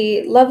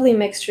a lovely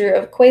mixture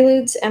of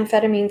quaaludes,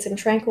 amphetamines, and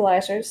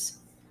tranquilizers.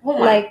 Oh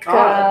my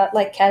God.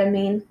 Like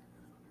ketamine,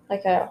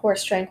 like a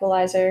horse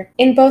tranquilizer,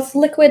 in both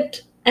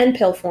liquid and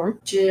pill form.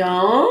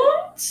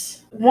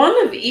 Don't?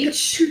 One of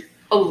each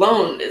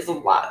alone is a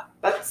lot.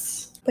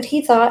 But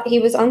he thought he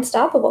was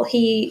unstoppable.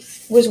 He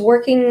was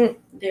working,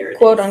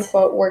 quote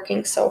unquote,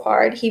 working so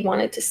hard. He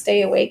wanted to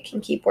stay awake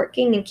and keep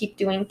working and keep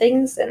doing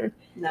things. And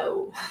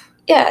no.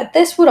 Yeah,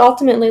 this would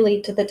ultimately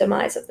lead to the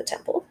demise of the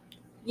temple.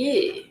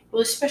 Yeah.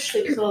 Well,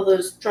 especially with all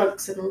those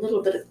drugs and a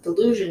little bit of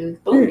delusion.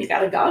 Boom, you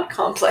got a God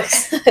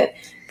complex.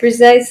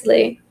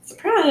 Precisely.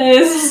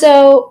 Surprise!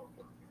 So,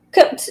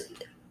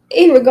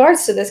 in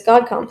regards to this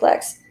God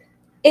complex,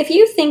 if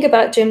you think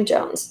about Jim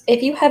Jones,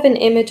 if you have an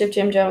image of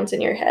Jim Jones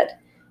in your head,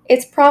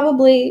 it's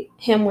probably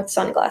him with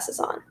sunglasses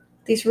on.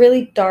 These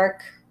really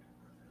dark,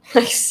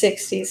 like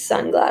 60s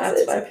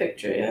sunglasses. That's my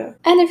picture, yeah.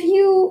 And if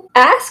you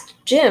asked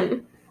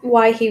Jim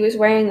why he was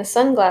wearing the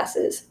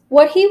sunglasses,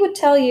 what he would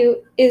tell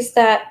you is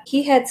that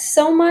he had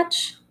so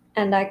much,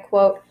 and I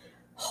quote,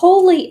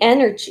 holy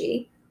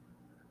energy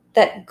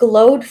that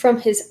glowed from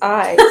his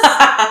eyes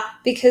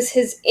because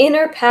his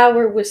inner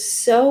power was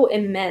so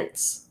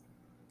immense.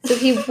 So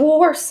he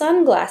wore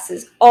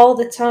sunglasses all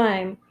the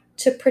time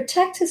to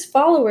protect his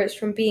followers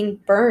from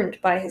being burned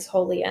by his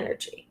holy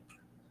energy.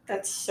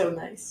 That's so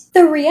nice.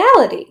 The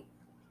reality.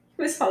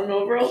 He was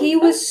hungover all the He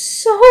time. was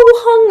so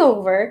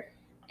hungover.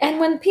 And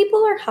when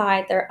people are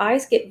high, their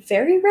eyes get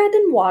very red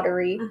and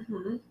watery.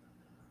 Mm-hmm.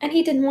 And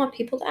he didn't want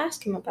people to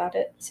ask him about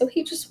it. So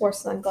he just wore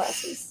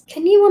sunglasses.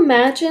 Can you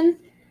imagine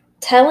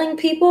telling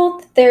people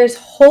that there's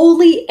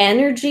holy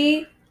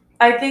energy?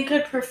 I think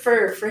I'd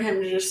prefer for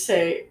him to just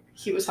say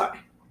he was high.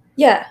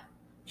 Yeah.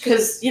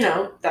 Because,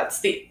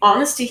 that's the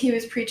honesty he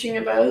was preaching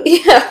about.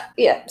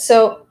 Yeah.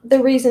 So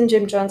the reason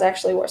Jim Jones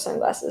actually wore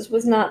sunglasses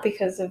was not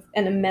because of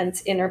an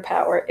immense inner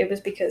power. It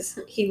was because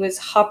he was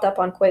hopped up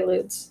on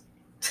Quaaludes.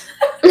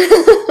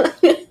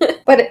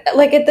 But,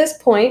 at this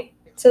point,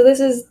 so this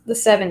is the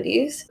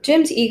 70s,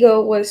 Jim's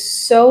ego was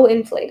so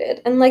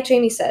inflated. And like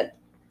Jamie said,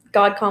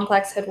 God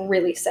complex had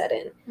really set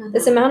in. Mm-hmm.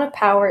 This amount of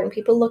power and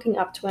people looking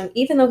up to him,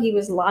 even though he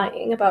was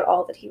lying about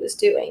all that he was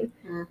doing,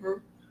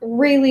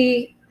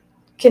 really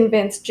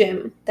convinced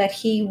Jim that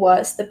he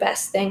was the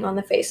best thing on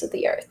the face of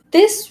the earth.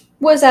 This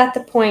was at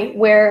the point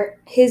where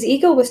his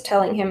ego was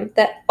telling him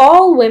that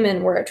all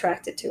women were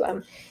attracted to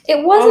him.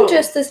 It wasn't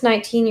just this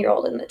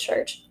 19-year-old in the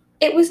church.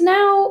 It was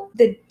now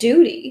the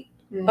duty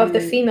of the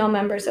female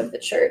members of the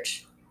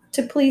church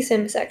to please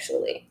him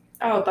sexually.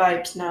 Oh,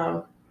 vibes,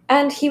 no.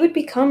 And he would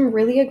become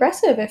really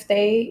aggressive if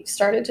they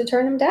started to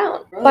turn him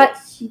down. Right. But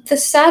the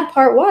sad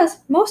part was,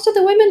 most of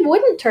the women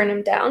wouldn't turn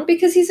him down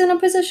because he's in a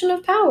position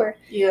of power.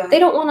 Yeah. They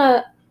don't want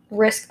to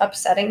risk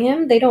upsetting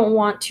him. They don't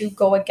want to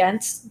go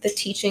against the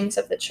teachings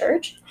of the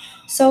church.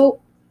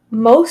 So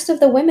most of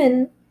the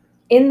women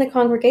in the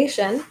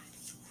congregation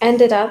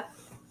ended up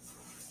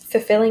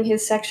fulfilling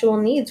his sexual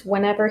needs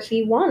whenever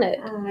he wanted.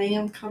 I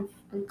am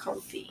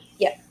comfy.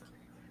 Yeah.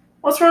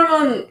 What's wrong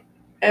on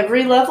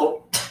every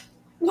level?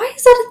 Why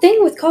is that a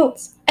thing with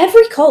cults?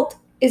 Every cult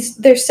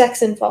there's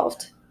sex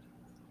involved.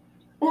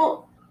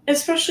 Well,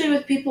 especially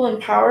with people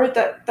in power,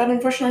 that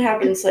unfortunately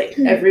happens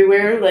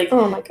everywhere.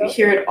 Oh my God. You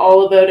hear it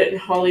all about it in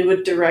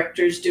Hollywood,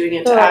 directors doing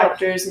it to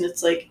actors, and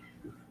it's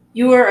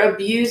you are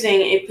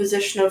abusing a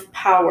position of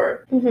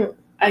power. Mm-hmm.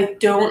 I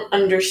don't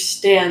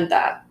understand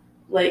that.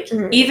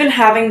 Even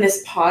having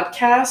this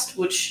podcast,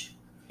 which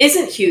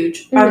isn't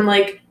huge,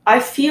 I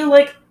feel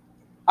like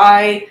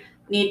I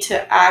need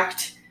to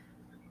act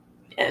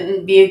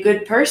and be a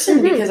good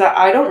person because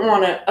I don't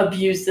want to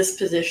abuse this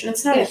position.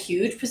 It's not a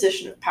huge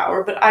position of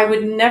power, but I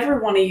would never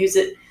want to use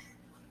it,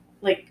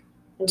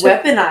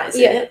 weaponize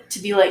it to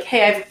be like,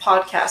 hey, I have a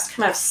podcast,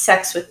 come have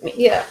sex with me.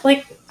 Yeah.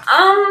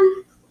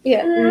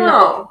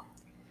 No.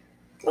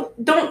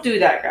 Don't do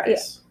that,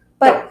 guys.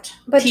 Yeah.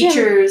 But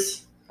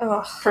Teachers,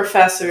 Jim,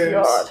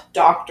 professors,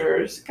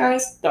 doctors,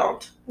 guys,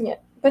 don't. Yeah.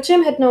 But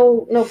Jim had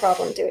no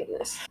problem doing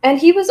this. And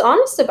he was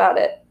honest about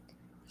it.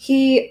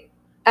 He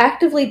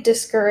actively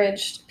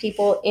discouraged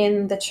people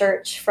in the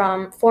church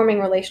from forming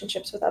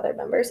relationships with other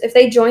members. If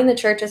they joined the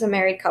church as a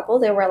married couple,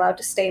 they were allowed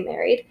to stay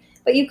married.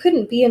 But you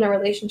couldn't be in a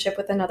relationship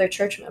with another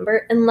church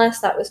member unless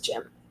that was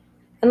Jim.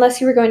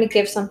 Unless you were going to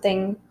give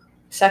something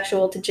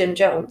sexual to Jim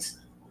Jones,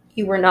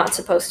 you were not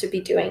supposed to be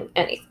doing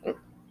anything.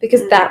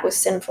 because that was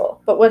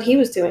sinful. But what he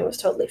was doing was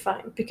totally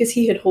fine because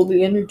he had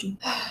holy energy.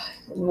 I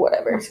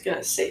Whatever. was going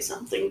to say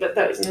something, but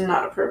that was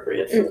not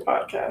appropriate for the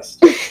podcast.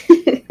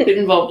 It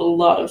involved a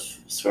lot of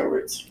swear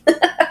words.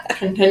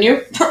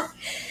 Continue.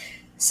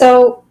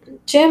 So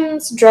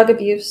Jim's drug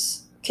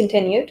abuse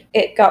continued.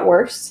 It got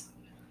worse.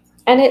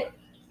 And it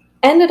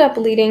ended up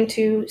leading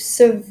to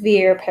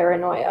severe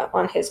paranoia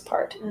on his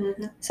part.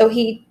 Mm-hmm. So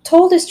he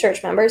told his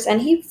church members,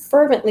 and he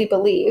fervently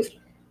believed,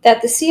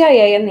 that the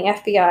CIA and the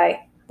FBI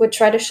would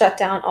try to shut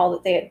down all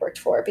that they had worked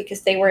for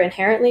because they were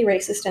inherently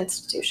racist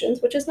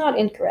institutions, which is not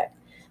incorrect,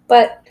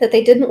 but that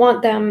they didn't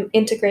want them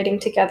integrating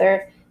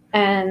together,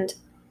 and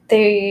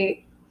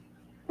they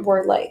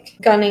were like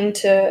gunning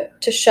to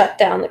shut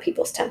down the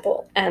People's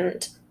Temple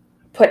and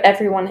put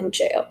everyone in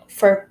jail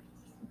for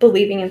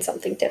believing in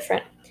something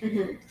different.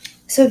 Mm-hmm.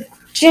 So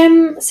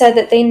Jim said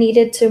that they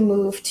needed to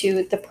move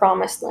to the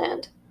Promised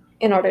Land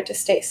in order to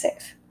stay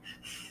safe.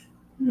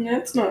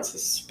 That's not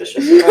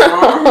suspicious at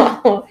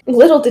all.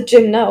 Little did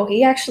Jim know,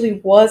 he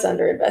actually was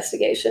under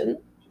investigation.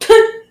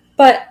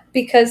 But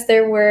because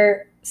there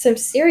were some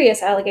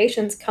serious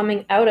allegations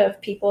coming out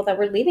of people that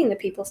were leading the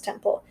People's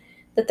Temple,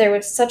 that there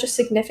was such a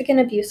significant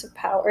abuse of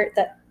power,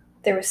 that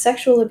there was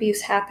sexual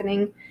abuse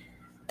happening,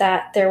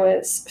 that there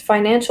was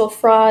financial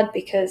fraud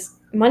because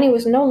money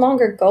was no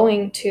longer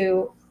going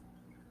to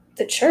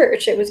the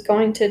church, it was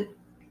going to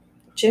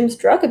Jim's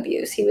drug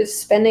abuse. He was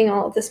spending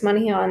all of this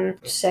money on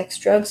sex,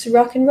 drugs,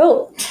 rock and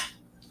roll,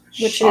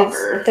 which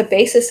Shocker. is the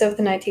basis of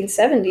the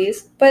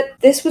 1970s. But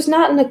this was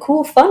not in a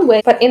cool, fun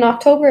way. But in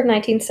October of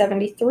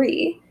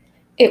 1973,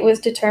 it was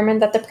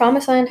determined that the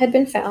Promised Land had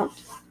been found,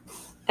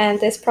 and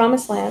this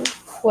Promised Land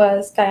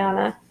was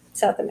Guyana,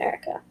 South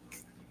America.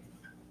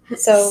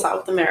 So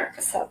South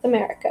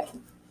America.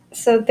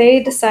 So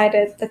they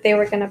decided that they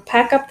were going to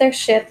pack up their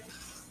shit,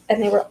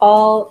 and they were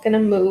all going to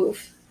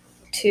move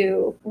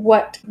to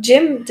what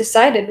Jim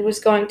decided was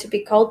going to be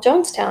called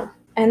Jonestown.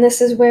 And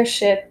this is where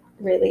shit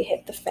really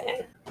hit the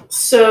fan.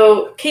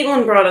 So,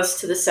 Caitlin brought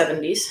us to the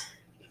 70s.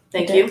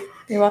 Thank you.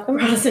 You're welcome.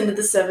 Brought us into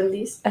the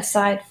 70s.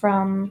 Aside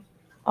from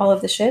all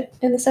of the shit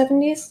in the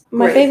 70s,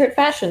 my Great. favorite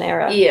fashion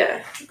era.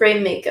 Yeah,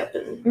 great makeup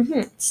and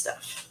Mm-hmm.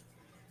 stuff.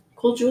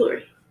 Cool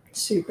jewelry.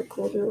 Super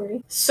cool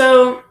jewelry.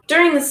 So,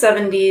 during the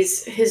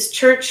 70s, his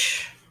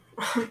church,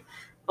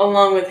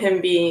 along with him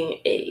being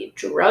a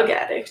drug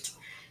addict,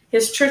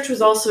 his church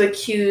was also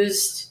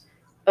accused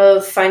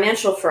of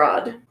financial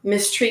fraud,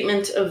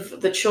 mistreatment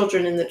of the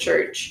children in the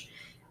church,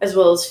 as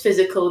well as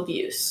physical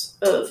abuse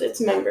of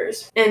its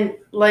members. And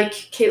like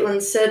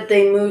Caitlin said,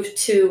 they moved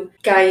to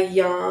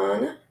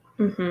Guyana.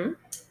 Mm-hmm.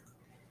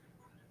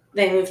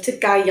 They moved to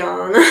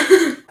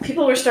Guyana.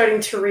 People were starting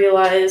to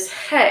realize,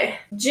 hey,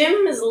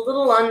 Jim is a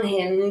little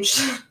unhinged.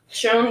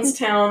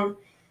 Jonestown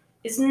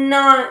is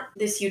not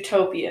this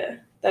utopia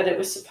that it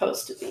was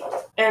supposed to be.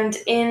 And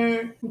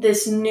in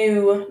this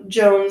new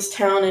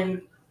Jonestown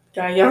in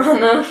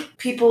Guyana,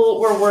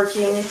 people were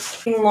working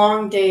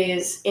long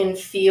days in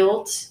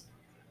fields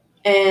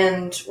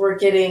and were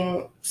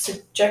getting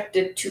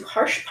subjected to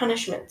harsh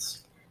punishments.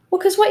 Well,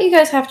 because what you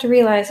guys have to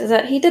realize is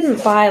that he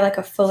didn't buy like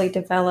a fully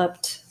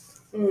developed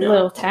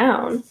little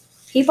town.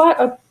 He bought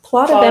a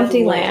plot of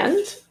empty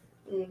land.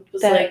 It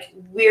was like,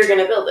 we're going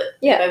to build it.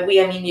 Yeah. By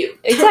we, I mean you.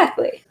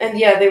 Exactly. And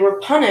yeah, they were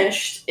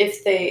punished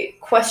if they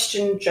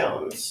questioned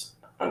Jones,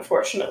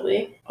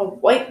 unfortunately. A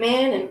white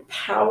man in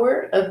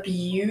power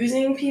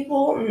abusing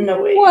people?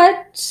 No way.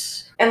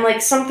 What? And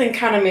like something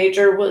kind of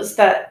major was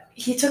that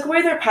he took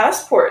away their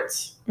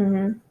passports.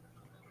 Mm-hmm.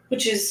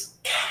 Which is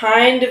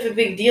kind of a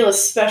big deal,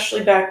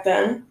 especially back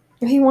then.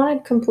 He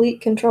wanted complete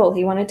control.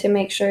 He wanted to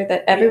make sure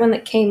that everyone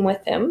that came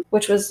with him,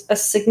 which was a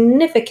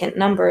significant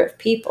number of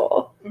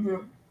people,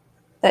 Mm-hmm.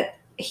 that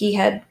he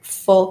had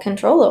full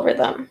control over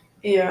them.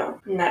 Yeah,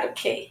 not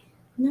okay.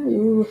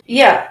 No.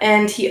 Yeah,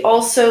 and he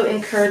also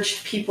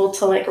encouraged people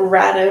to like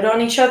rat out on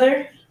each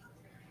other.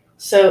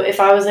 So if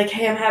I was like,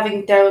 hey, I'm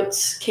having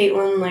doubts,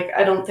 Caitlin, like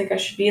I don't think I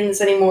should be in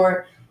this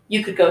anymore,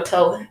 you could go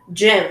tell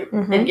Jim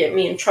and get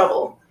me in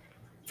trouble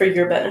for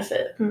your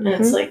benefit. Mm-hmm. And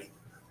it's like,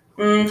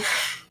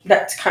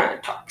 that's kind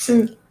of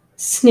toxic.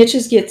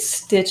 Snitches get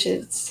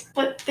stitches.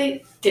 But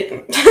they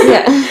didn't.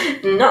 Yeah.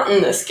 Not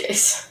in this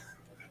case.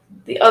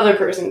 The other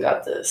person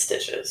got the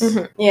stitches.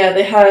 Mm-hmm. Yeah,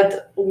 they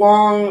had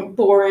long,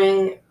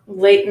 boring,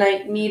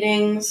 late-night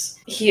meetings.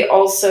 He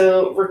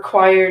also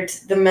required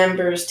the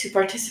members to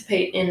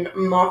participate in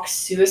mock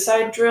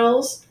suicide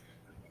drills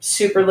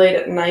super late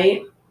at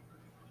night.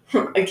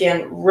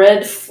 Again,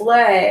 red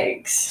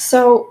flags.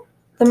 So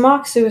the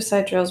mock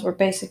suicide drills were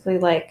basically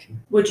like,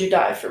 would you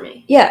die for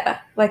me? Yeah,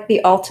 like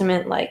the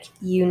ultimate, like,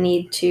 I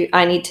need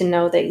to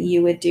know that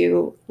you would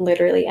do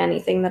literally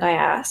anything that I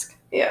ask.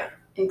 Yeah,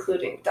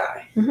 including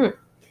die. Mm-hmm.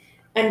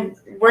 And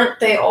weren't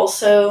they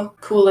also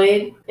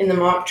Kool-Aid? In the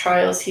mock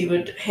trials, he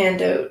would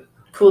hand out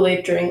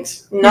Kool-Aid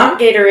drinks. Not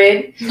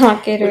Gatorade.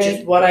 Not Gatorade. Which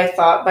is what I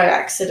thought by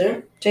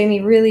accident.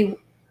 Jamie really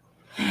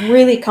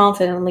really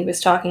confidently was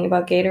talking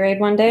about Gatorade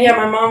one day. Yeah,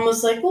 my mom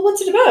was like, well,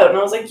 what's it about? And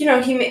I was like,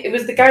 it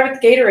was the guy with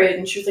the Gatorade.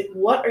 And she was like,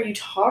 what are you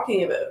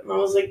talking about? And I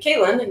was like,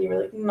 Caitlin. And you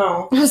were like,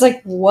 no. I was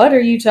like, what are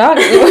you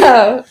talking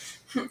about?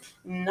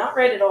 Not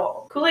right at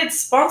all. Kool-Aid,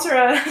 sponsor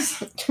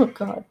us. Oh,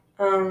 God.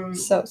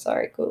 So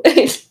sorry,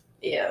 Kool-Aid.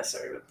 Yeah,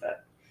 sorry about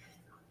that.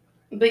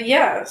 But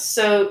yeah,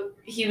 so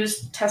he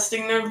was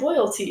testing their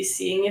loyalty,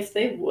 seeing if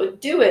they would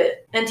do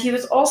it. And he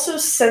was also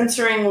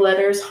censoring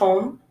letters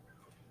home,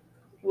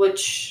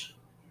 which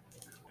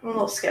a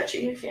little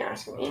sketchy, if you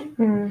ask me.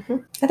 Mm-hmm.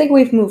 I think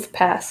we've moved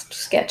past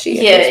sketchy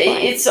at Yeah, this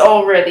point. it's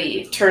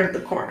already turned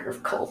the corner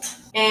of cult.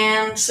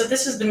 And so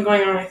this has been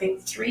going on, I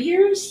think, 3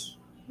 years?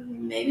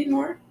 Maybe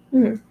more.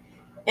 Mm-hmm.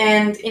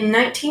 And in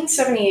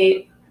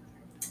 1978,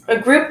 a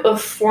group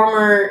of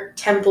former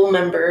temple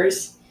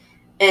members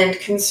and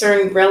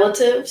concerned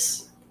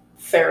relatives,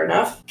 fair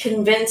enough,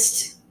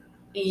 convinced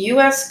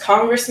U.S.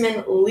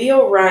 Congressman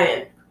Leo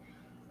Ryan,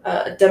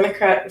 a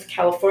Democrat of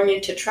California,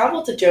 to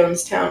travel to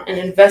Jonestown and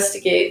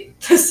investigate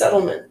the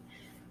settlement,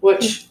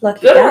 which,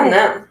 Lucky good guy. on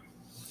them,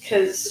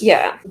 because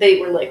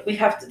they were like, we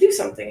have to do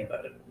something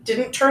about it.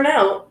 Didn't turn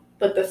out,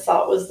 but the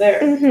thought was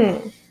there.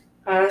 Mm-hmm.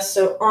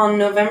 So on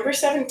November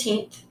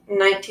 17th,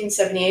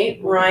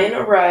 1978, Ryan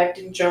arrived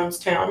in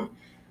Jonestown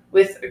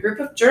with a group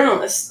of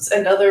journalists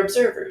and other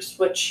observers,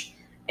 which,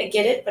 I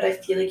get it, but I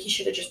feel like he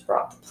should have just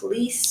brought the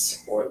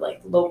police or, like,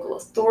 local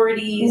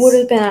authorities. Would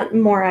have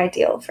been more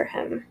ideal for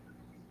him.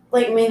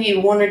 Like, maybe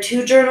 1 or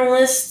 2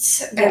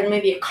 journalists, and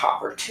maybe a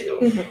cop or 2,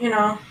 Mm-hmm. you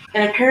know?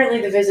 And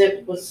apparently the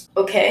visit was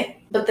okay.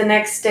 But the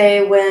next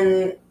day,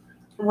 when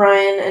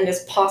Ryan and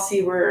his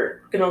posse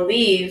were gonna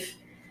leave,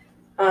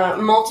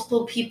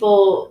 multiple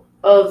people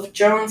of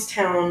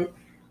Jonestown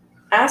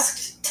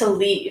asked to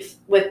leave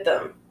with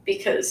them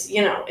because,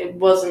 it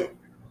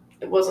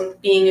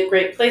wasn't being a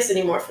great place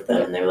anymore for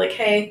them. And they were like,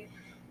 hey,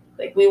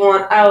 like, we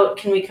want out,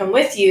 can we come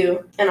with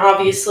you? And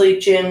obviously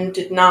Jim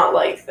did not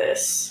like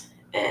this,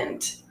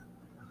 and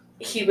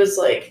he was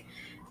like,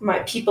 my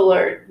people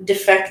are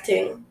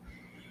defecting.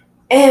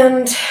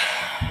 And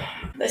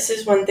this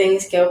is when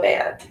things go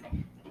bad.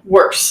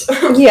 Worse.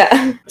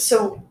 Yeah.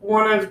 So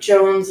one of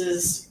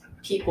Jones's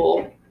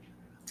people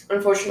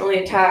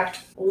unfortunately attacked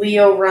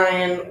Leo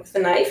Ryan with a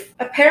knife.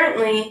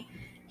 Apparently,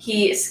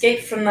 he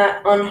escaped from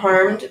that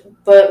unharmed,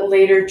 but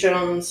later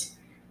Jones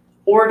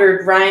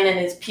ordered Ryan and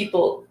his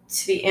people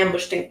to be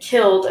ambushed and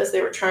killed as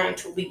they were trying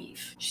to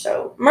leave.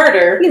 So,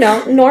 murder.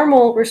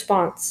 Normal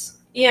response.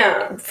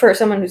 Yeah. For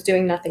someone who's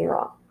doing nothing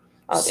wrong,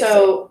 obviously.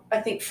 So, I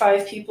think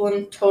 5 people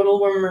in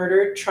total were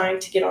murdered trying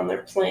to get on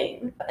their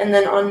plane. And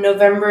then on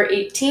November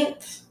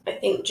 18th, I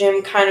think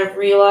Jim kind of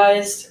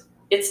realized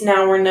it's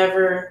now or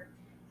never.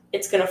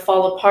 It's going to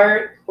fall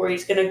apart, or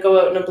he's going to go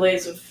out in a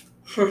blaze of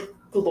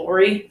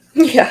glory.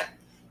 Yeah.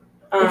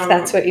 If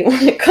that's what you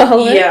want to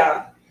call it.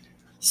 Yeah.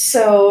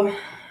 So,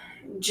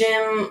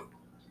 Jim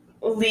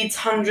leads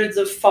hundreds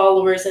of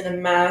followers in a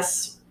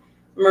mass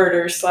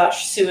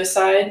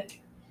murder/suicide.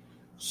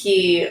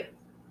 He,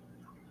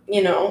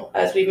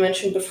 as we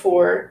mentioned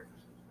before,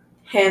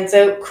 hands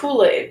out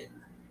Kool-Aid,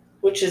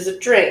 which is a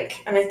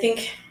drink. And I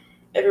think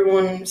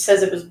everyone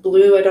says it was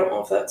blue. I don't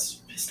know if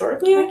that's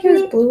historically accurate. I think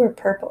it was blue or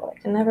purple. I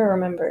can never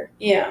remember.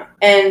 Yeah.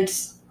 And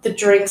the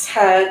drinks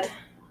had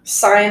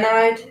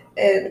cyanide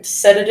and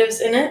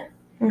sedatives in it.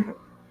 Mm-hmm.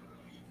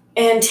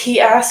 And he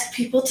asked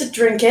people to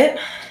drink it.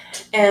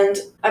 And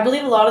I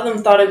believe a lot of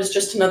them thought it was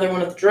just another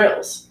one of the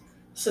drills.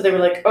 So they were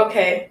like,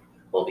 okay,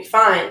 we'll be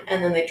fine.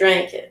 And then they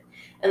drank it.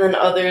 And then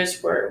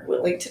others were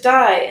willing to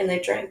die, and they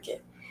drank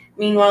it.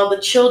 Meanwhile, the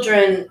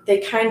children, they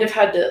kind of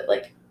had to,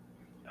 like,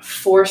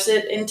 force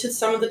it into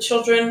some of the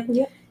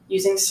children,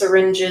 using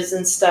syringes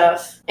and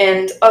stuff.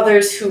 And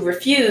others who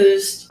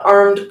refused,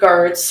 armed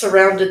guards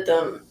surrounded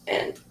them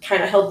and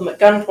kind of held them at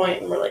gunpoint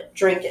and were like,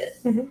 drink it.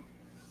 Mm-hmm.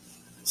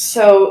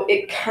 So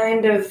it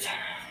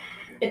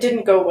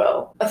didn't go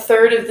well. A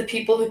third of the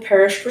people who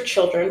perished were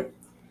children,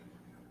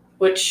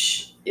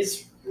 which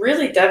is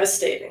really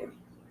devastating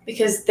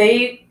because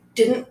they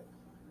didn't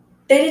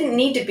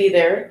need to be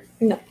there.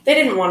 No. They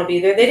didn't want to be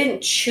there. They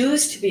didn't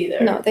choose to be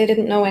there. No, they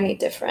didn't know any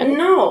different.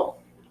 No.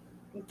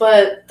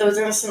 But those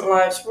innocent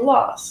lives were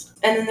lost.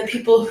 And then the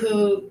people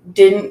who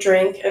didn't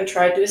drink and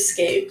tried to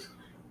escape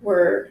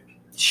were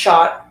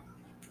shot,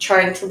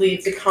 trying to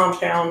leave the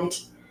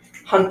compound,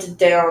 hunted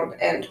down,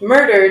 and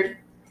murdered.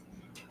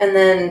 And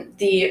then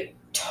the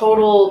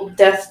total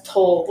death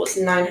toll was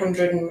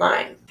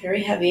 909.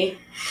 Very heavy.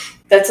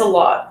 That's a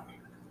lot.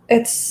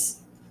 It's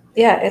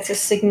a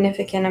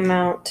significant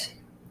amount.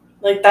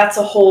 Like, that's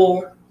a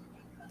whole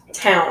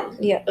town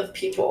of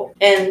people.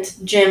 And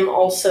Jim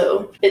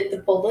also bit the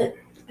bullet,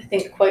 I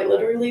think quite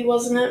literally,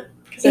 wasn't it?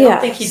 Because I don't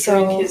think he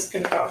drank his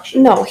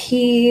concoction. No,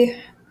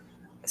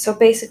 so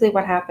basically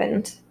what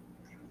happened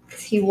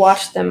is he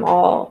watched them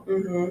all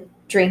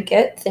drink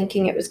it,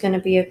 thinking it was going to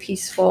be a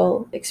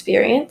peaceful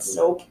experience.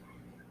 Nope.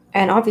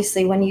 And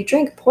obviously when you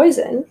drink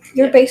poison,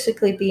 you're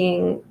basically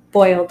being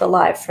boiled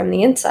alive from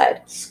the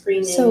inside.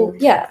 Screaming, so,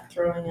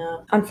 throwing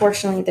up.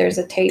 Unfortunately, there's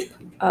a tape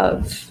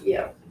of...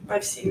 Yeah,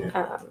 I've seen it.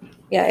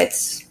 Yeah,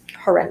 it's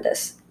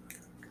horrendous.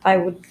 I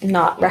would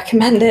not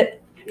recommend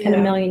it in a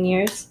million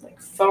years. Like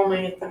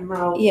foaming at the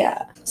mouth.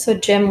 Yeah. So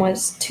Jim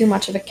was too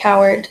much of a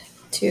coward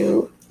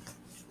to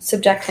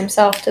subject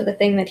himself to the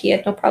thing that he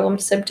had no problem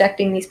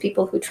subjecting these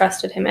people who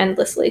trusted him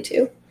endlessly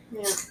to.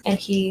 Yeah. And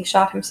he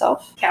shot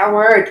himself.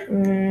 Coward.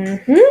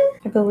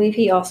 I believe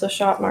he also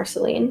shot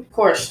Marceline. Of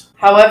course.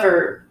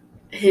 However,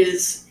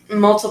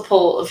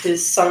 multiple of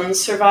his sons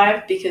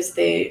survived because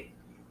they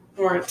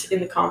weren't in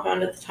the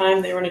compound at the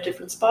time. They were in a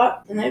different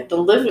spot. And they have to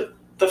live with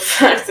the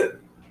fact that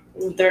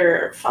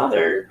their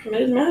father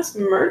committed mass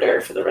murder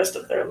for the rest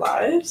of their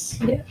lives.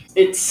 Yeah.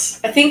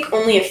 I think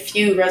only a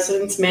few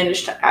residents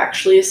managed to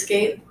actually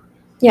escape.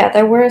 Yeah,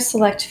 there were a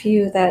select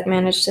few that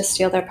managed to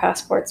steal their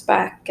passports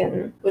back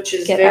and which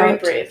is get very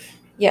out. brave.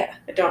 Yeah.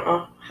 I don't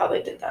know how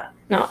they did that.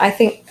 No, I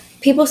think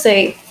people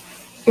say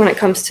when it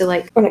comes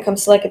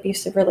to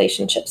abusive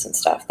relationships and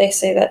stuff, they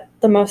say that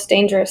the most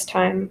dangerous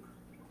time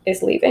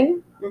is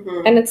leaving.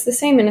 Mm-hmm. And it's the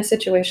same in a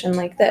situation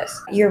like this.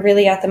 You're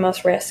really at the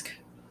most risk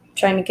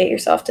trying to get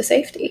yourself to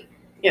safety.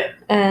 Yeah.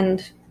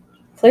 And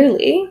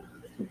clearly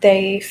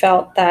they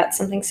felt that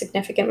something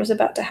significant was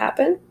about to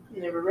happen.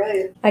 And they were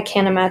right. I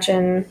can't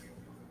imagine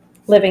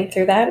living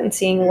through that and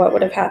seeing what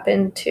would have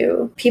happened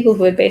to people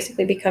who had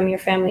basically become your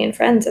family and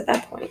friends at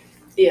that point.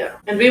 Yeah.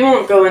 And we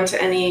won't go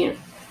into any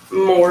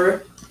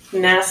more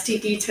nasty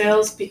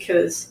details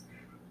because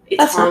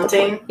it's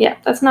haunting. Yeah,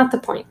 that's not the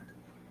point.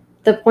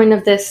 The point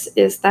of this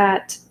is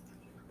that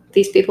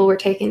these people were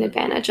taken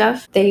advantage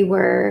of. They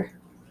were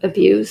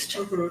abused,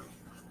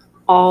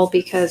 all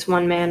because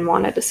one man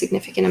wanted a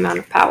significant amount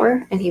of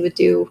power, and he would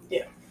do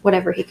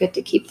whatever he could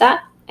to keep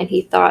that. And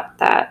he thought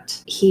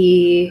that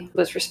he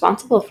was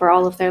responsible for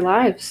all of their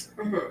lives.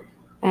 Mm-hmm.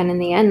 And in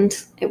the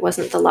end, it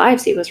wasn't the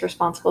lives he was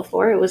responsible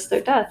for, it was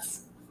their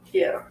deaths.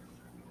 Yeah.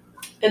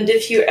 And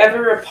if you're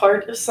ever a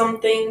part of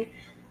something,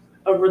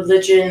 a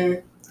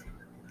religion,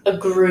 a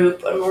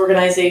group, an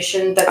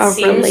organization that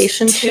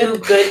seems too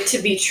good to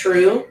be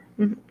true,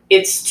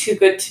 it's too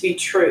good to be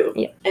true.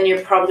 Yeah. And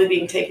you're probably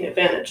being taken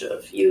advantage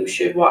of. You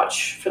should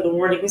watch for the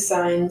warning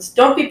signs.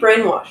 Don't be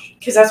brainwashed.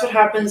 Because that's what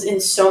happens in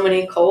so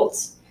many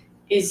cults,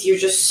 is you're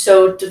just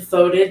so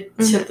devoted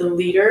to the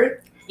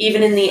leader.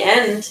 Even in the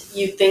end,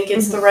 you think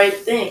it's the right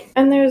thing.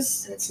 And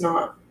it's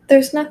not.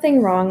 There's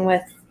nothing wrong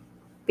with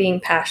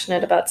being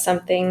passionate about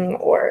something,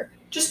 or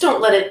just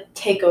don't let it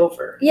take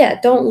over. Yeah,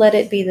 don't let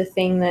it be the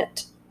thing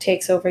that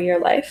takes over your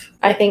life.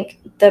 I think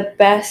the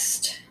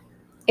best,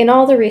 in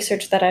all the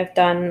research that I've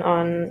done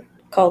on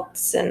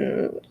cults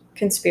and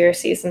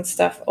conspiracies and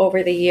stuff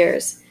over the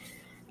years,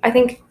 I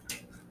think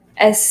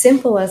as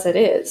simple as it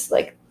is,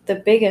 like the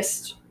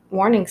biggest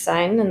warning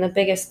sign and the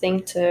biggest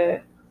thing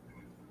to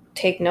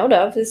take note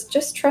of is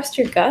just trust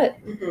your gut.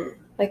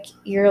 Like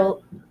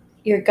your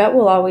gut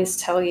will always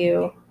tell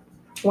you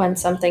when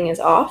something is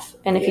off,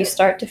 and if you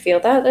start to feel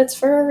that, it's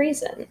for a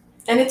reason.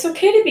 And it's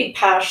okay to be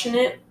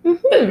passionate,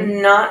 but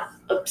not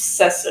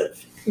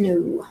obsessive.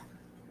 No.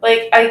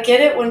 Like, I get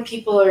it when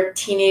people are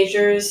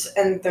teenagers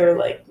and they're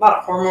like, a lot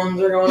of hormones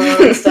are going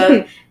on and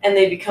stuff, and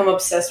they become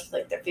obsessed with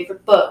like their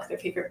favorite book, their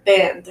favorite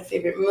band, their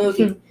favorite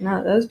movie.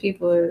 No, those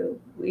people are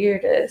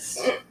weirdest.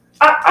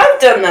 I've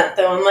done that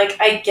though, and like,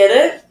 I get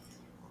it,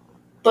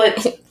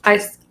 but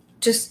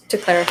just to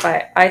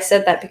clarify, I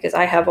said that because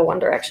I have a One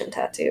Direction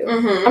tattoo.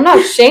 I'm not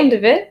ashamed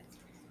of it,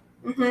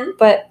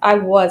 but I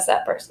was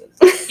that person.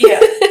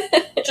 Yeah.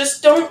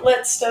 Just don't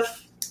let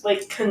stuff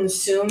like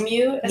consume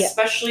you,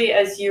 especially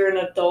as you're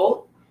an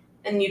adult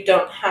and you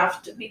don't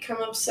have to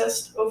become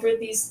obsessed over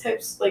these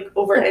types, like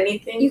over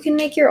anything. You can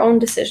make your own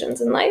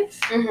decisions in life,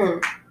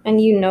 and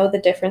you know the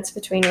difference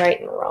between right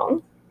and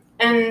wrong.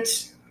 And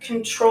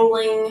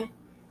controlling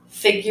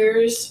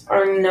figures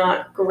are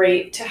not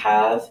great to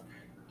have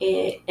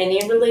in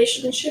any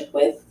relationship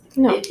with.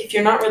 No. If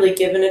you're not really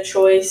given a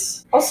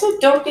choice. Also,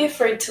 don't be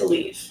afraid to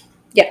leave.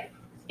 Yeah.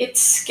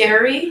 It's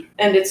scary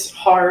and it's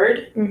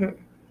hard,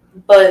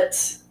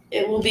 but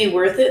it will be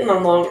worth it in the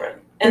long run.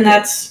 And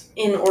that's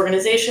in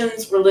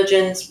organizations,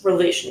 religions,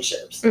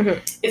 relationships.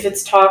 If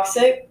it's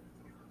toxic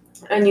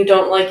and you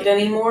don't like it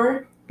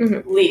anymore,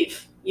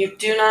 leave. You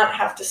do not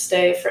have to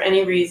stay for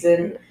any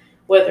reason,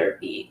 whether it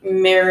be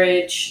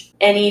marriage,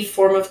 any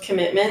form of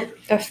commitment.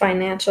 A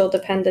financial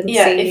dependency.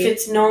 Yeah, if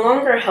it's no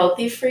longer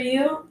healthy for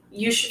you,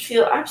 you should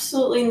feel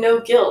absolutely no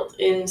guilt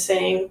in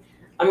saying,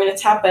 I'm going to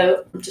tap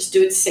out, just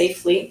do it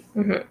safely.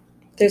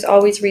 There's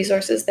always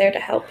resources there to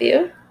help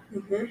you.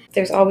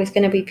 There's always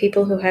going to be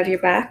people who have your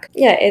back.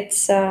 Yeah,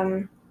 it's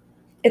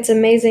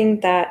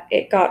amazing that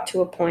it got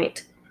to a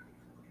point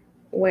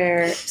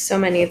where so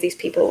many of these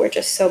people were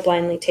just so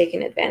blindly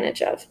taken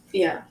advantage of.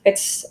 Yeah.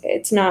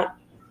 It's not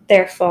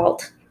their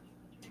fault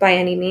by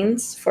any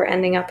means for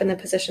ending up in the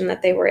position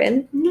that they were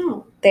in.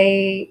 No.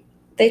 They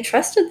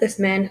trusted this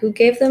man who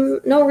gave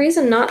them no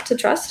reason not to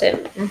trust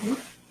him.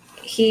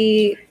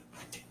 He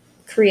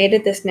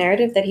created this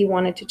narrative that he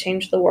wanted to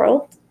change the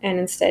world, and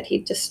instead he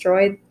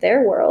destroyed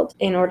their world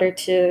in order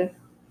to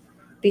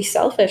be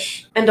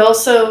selfish. And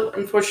also,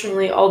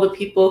 unfortunately, all the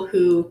people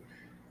who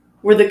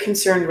were the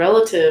concerned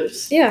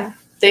relatives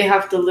they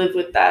have to live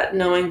with that,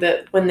 knowing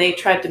that when they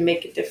tried to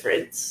make a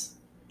difference,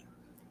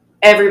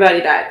 everybody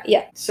died.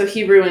 Yeah. So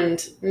he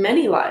ruined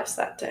many lives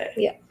that day.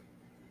 Yeah.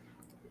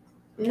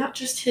 Not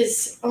just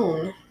his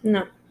own.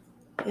 No.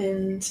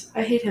 And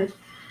I hate him.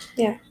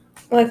 Yeah.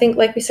 Well, I think,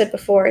 like we said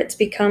before, it's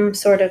become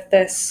sort of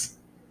this,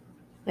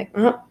 like,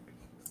 oh,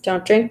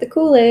 don't drink the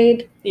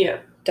Kool-Aid. Yeah.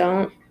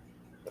 Don't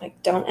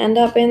end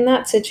up in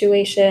that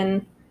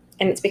situation.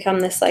 And it's become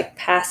this, like,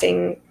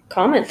 passing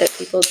comment that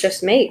people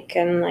just make.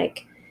 And,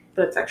 like...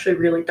 But it's actually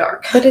really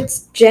dark. But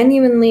it's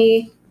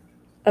genuinely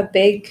a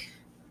big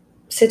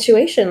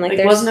situation.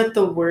 Like wasn't it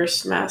the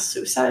worst mass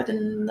suicide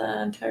in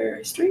the entire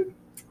history?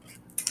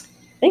 I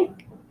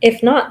think,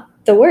 if not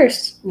the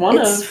worst,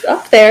 it's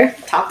up there.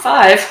 Top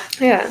 5.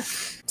 Yeah.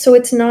 So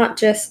it's not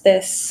just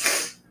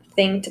this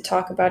thing to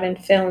talk about in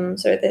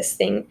films or this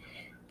thing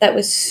that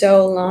was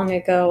so long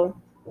ago.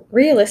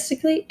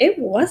 Realistically, it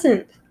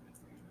wasn't.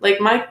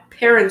 Like, my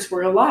parents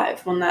were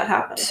alive when that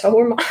happened. So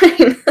were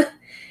mine.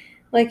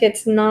 Like,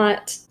 it's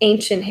not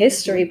ancient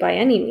history by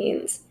any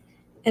means.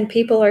 And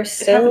people are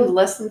still... It happened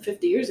less than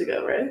 50 years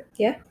ago, right?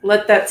 Yeah.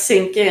 Let that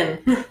sink in.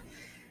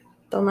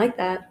 Don't like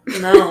that.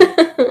 No.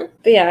 But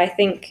yeah, I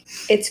think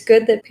it's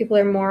good that people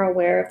are more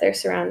aware of their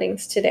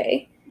surroundings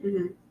today.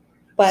 Mm-hmm.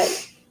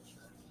 But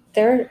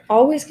there are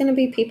always going to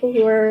be people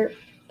who are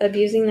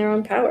abusing their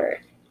own power.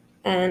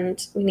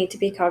 And we need to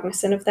be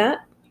cognizant of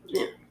that.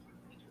 Yeah.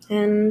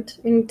 And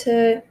we need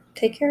to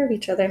take care of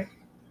each other.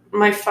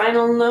 My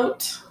final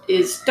note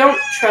is don't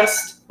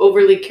trust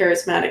overly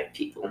charismatic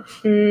people.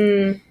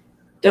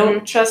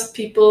 Don't trust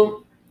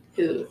people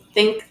who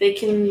think they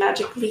can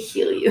magically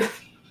heal you.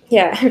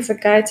 Yeah, if a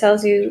guy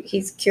tells you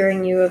he's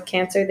curing you of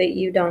cancer that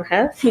you don't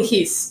have,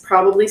 he's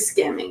probably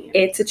scamming you.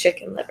 It's a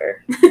chicken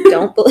liver.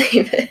 Don't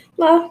believe it.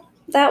 Well,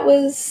 that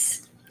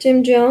was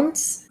Jim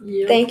Jones.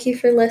 Yep. Thank you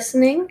for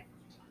listening.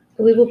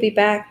 We will be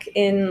back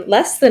in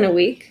less than a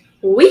week.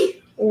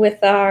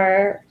 With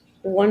our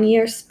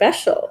 1-year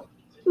special.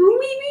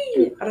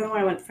 I don't know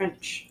why I went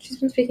French. She's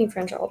been speaking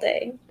French all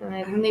day. And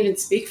I don't even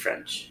speak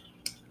French.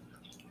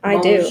 I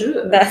Bonjour.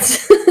 do.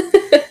 That's...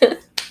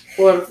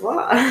 Au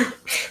revoir.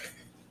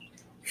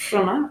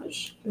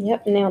 Fromage.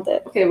 Yep, nailed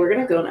it. Okay, we're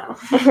going to go now.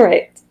 All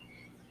right.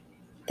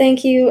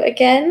 Thank you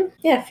again.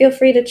 Yeah, feel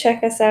free to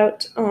check us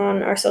out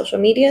on our social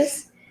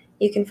medias.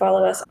 You can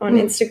follow us on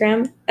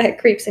Instagram at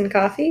Creeps and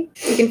Coffee.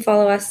 You can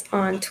follow us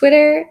on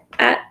Twitter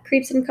at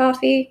Creeps and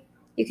Coffee.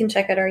 You can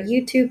check out our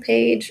YouTube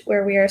page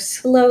where we are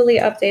slowly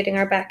updating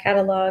our back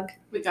catalog.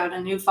 We got a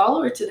new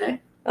follower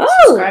today. Oh,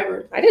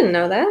 subscriber. I didn't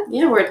know that.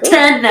 Yeah, we're at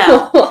 10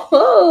 now.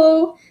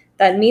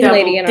 That mean Double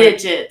lady in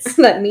digits.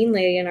 That mean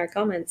lady in our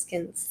comments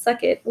can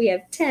suck it. We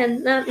have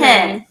 10, not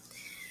 9.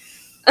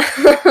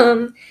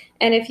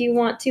 And if you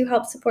want to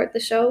help support the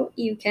show,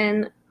 you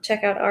can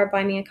check out our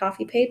Buy Me a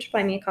Coffee page,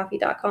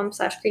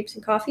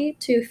 buymeacoffee.com/creepsandcoffee,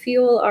 to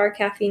fuel our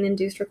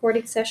caffeine-induced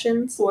recording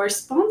sessions. Or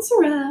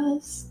sponsor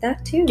us.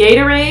 That too.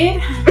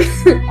 Gatorade?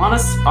 Want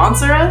to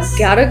sponsor us?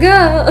 Gotta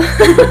go.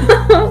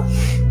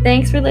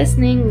 Thanks for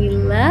listening. We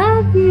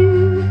love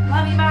you.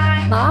 Love you.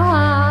 Bye.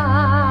 Bye.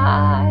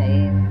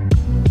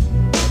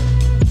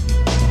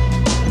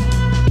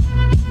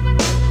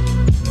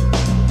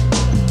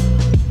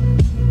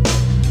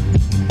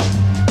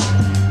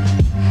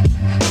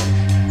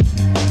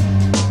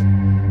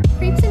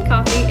 Creeps and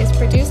Coffee is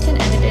produced and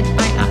edited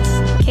by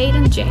us, Kate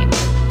and James.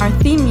 Our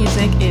theme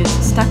music is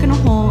Stuck in a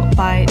Hole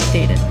by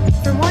Dated.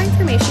 For more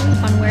information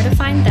on where to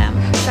find them,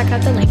 check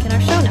out the link in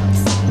our show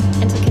notes.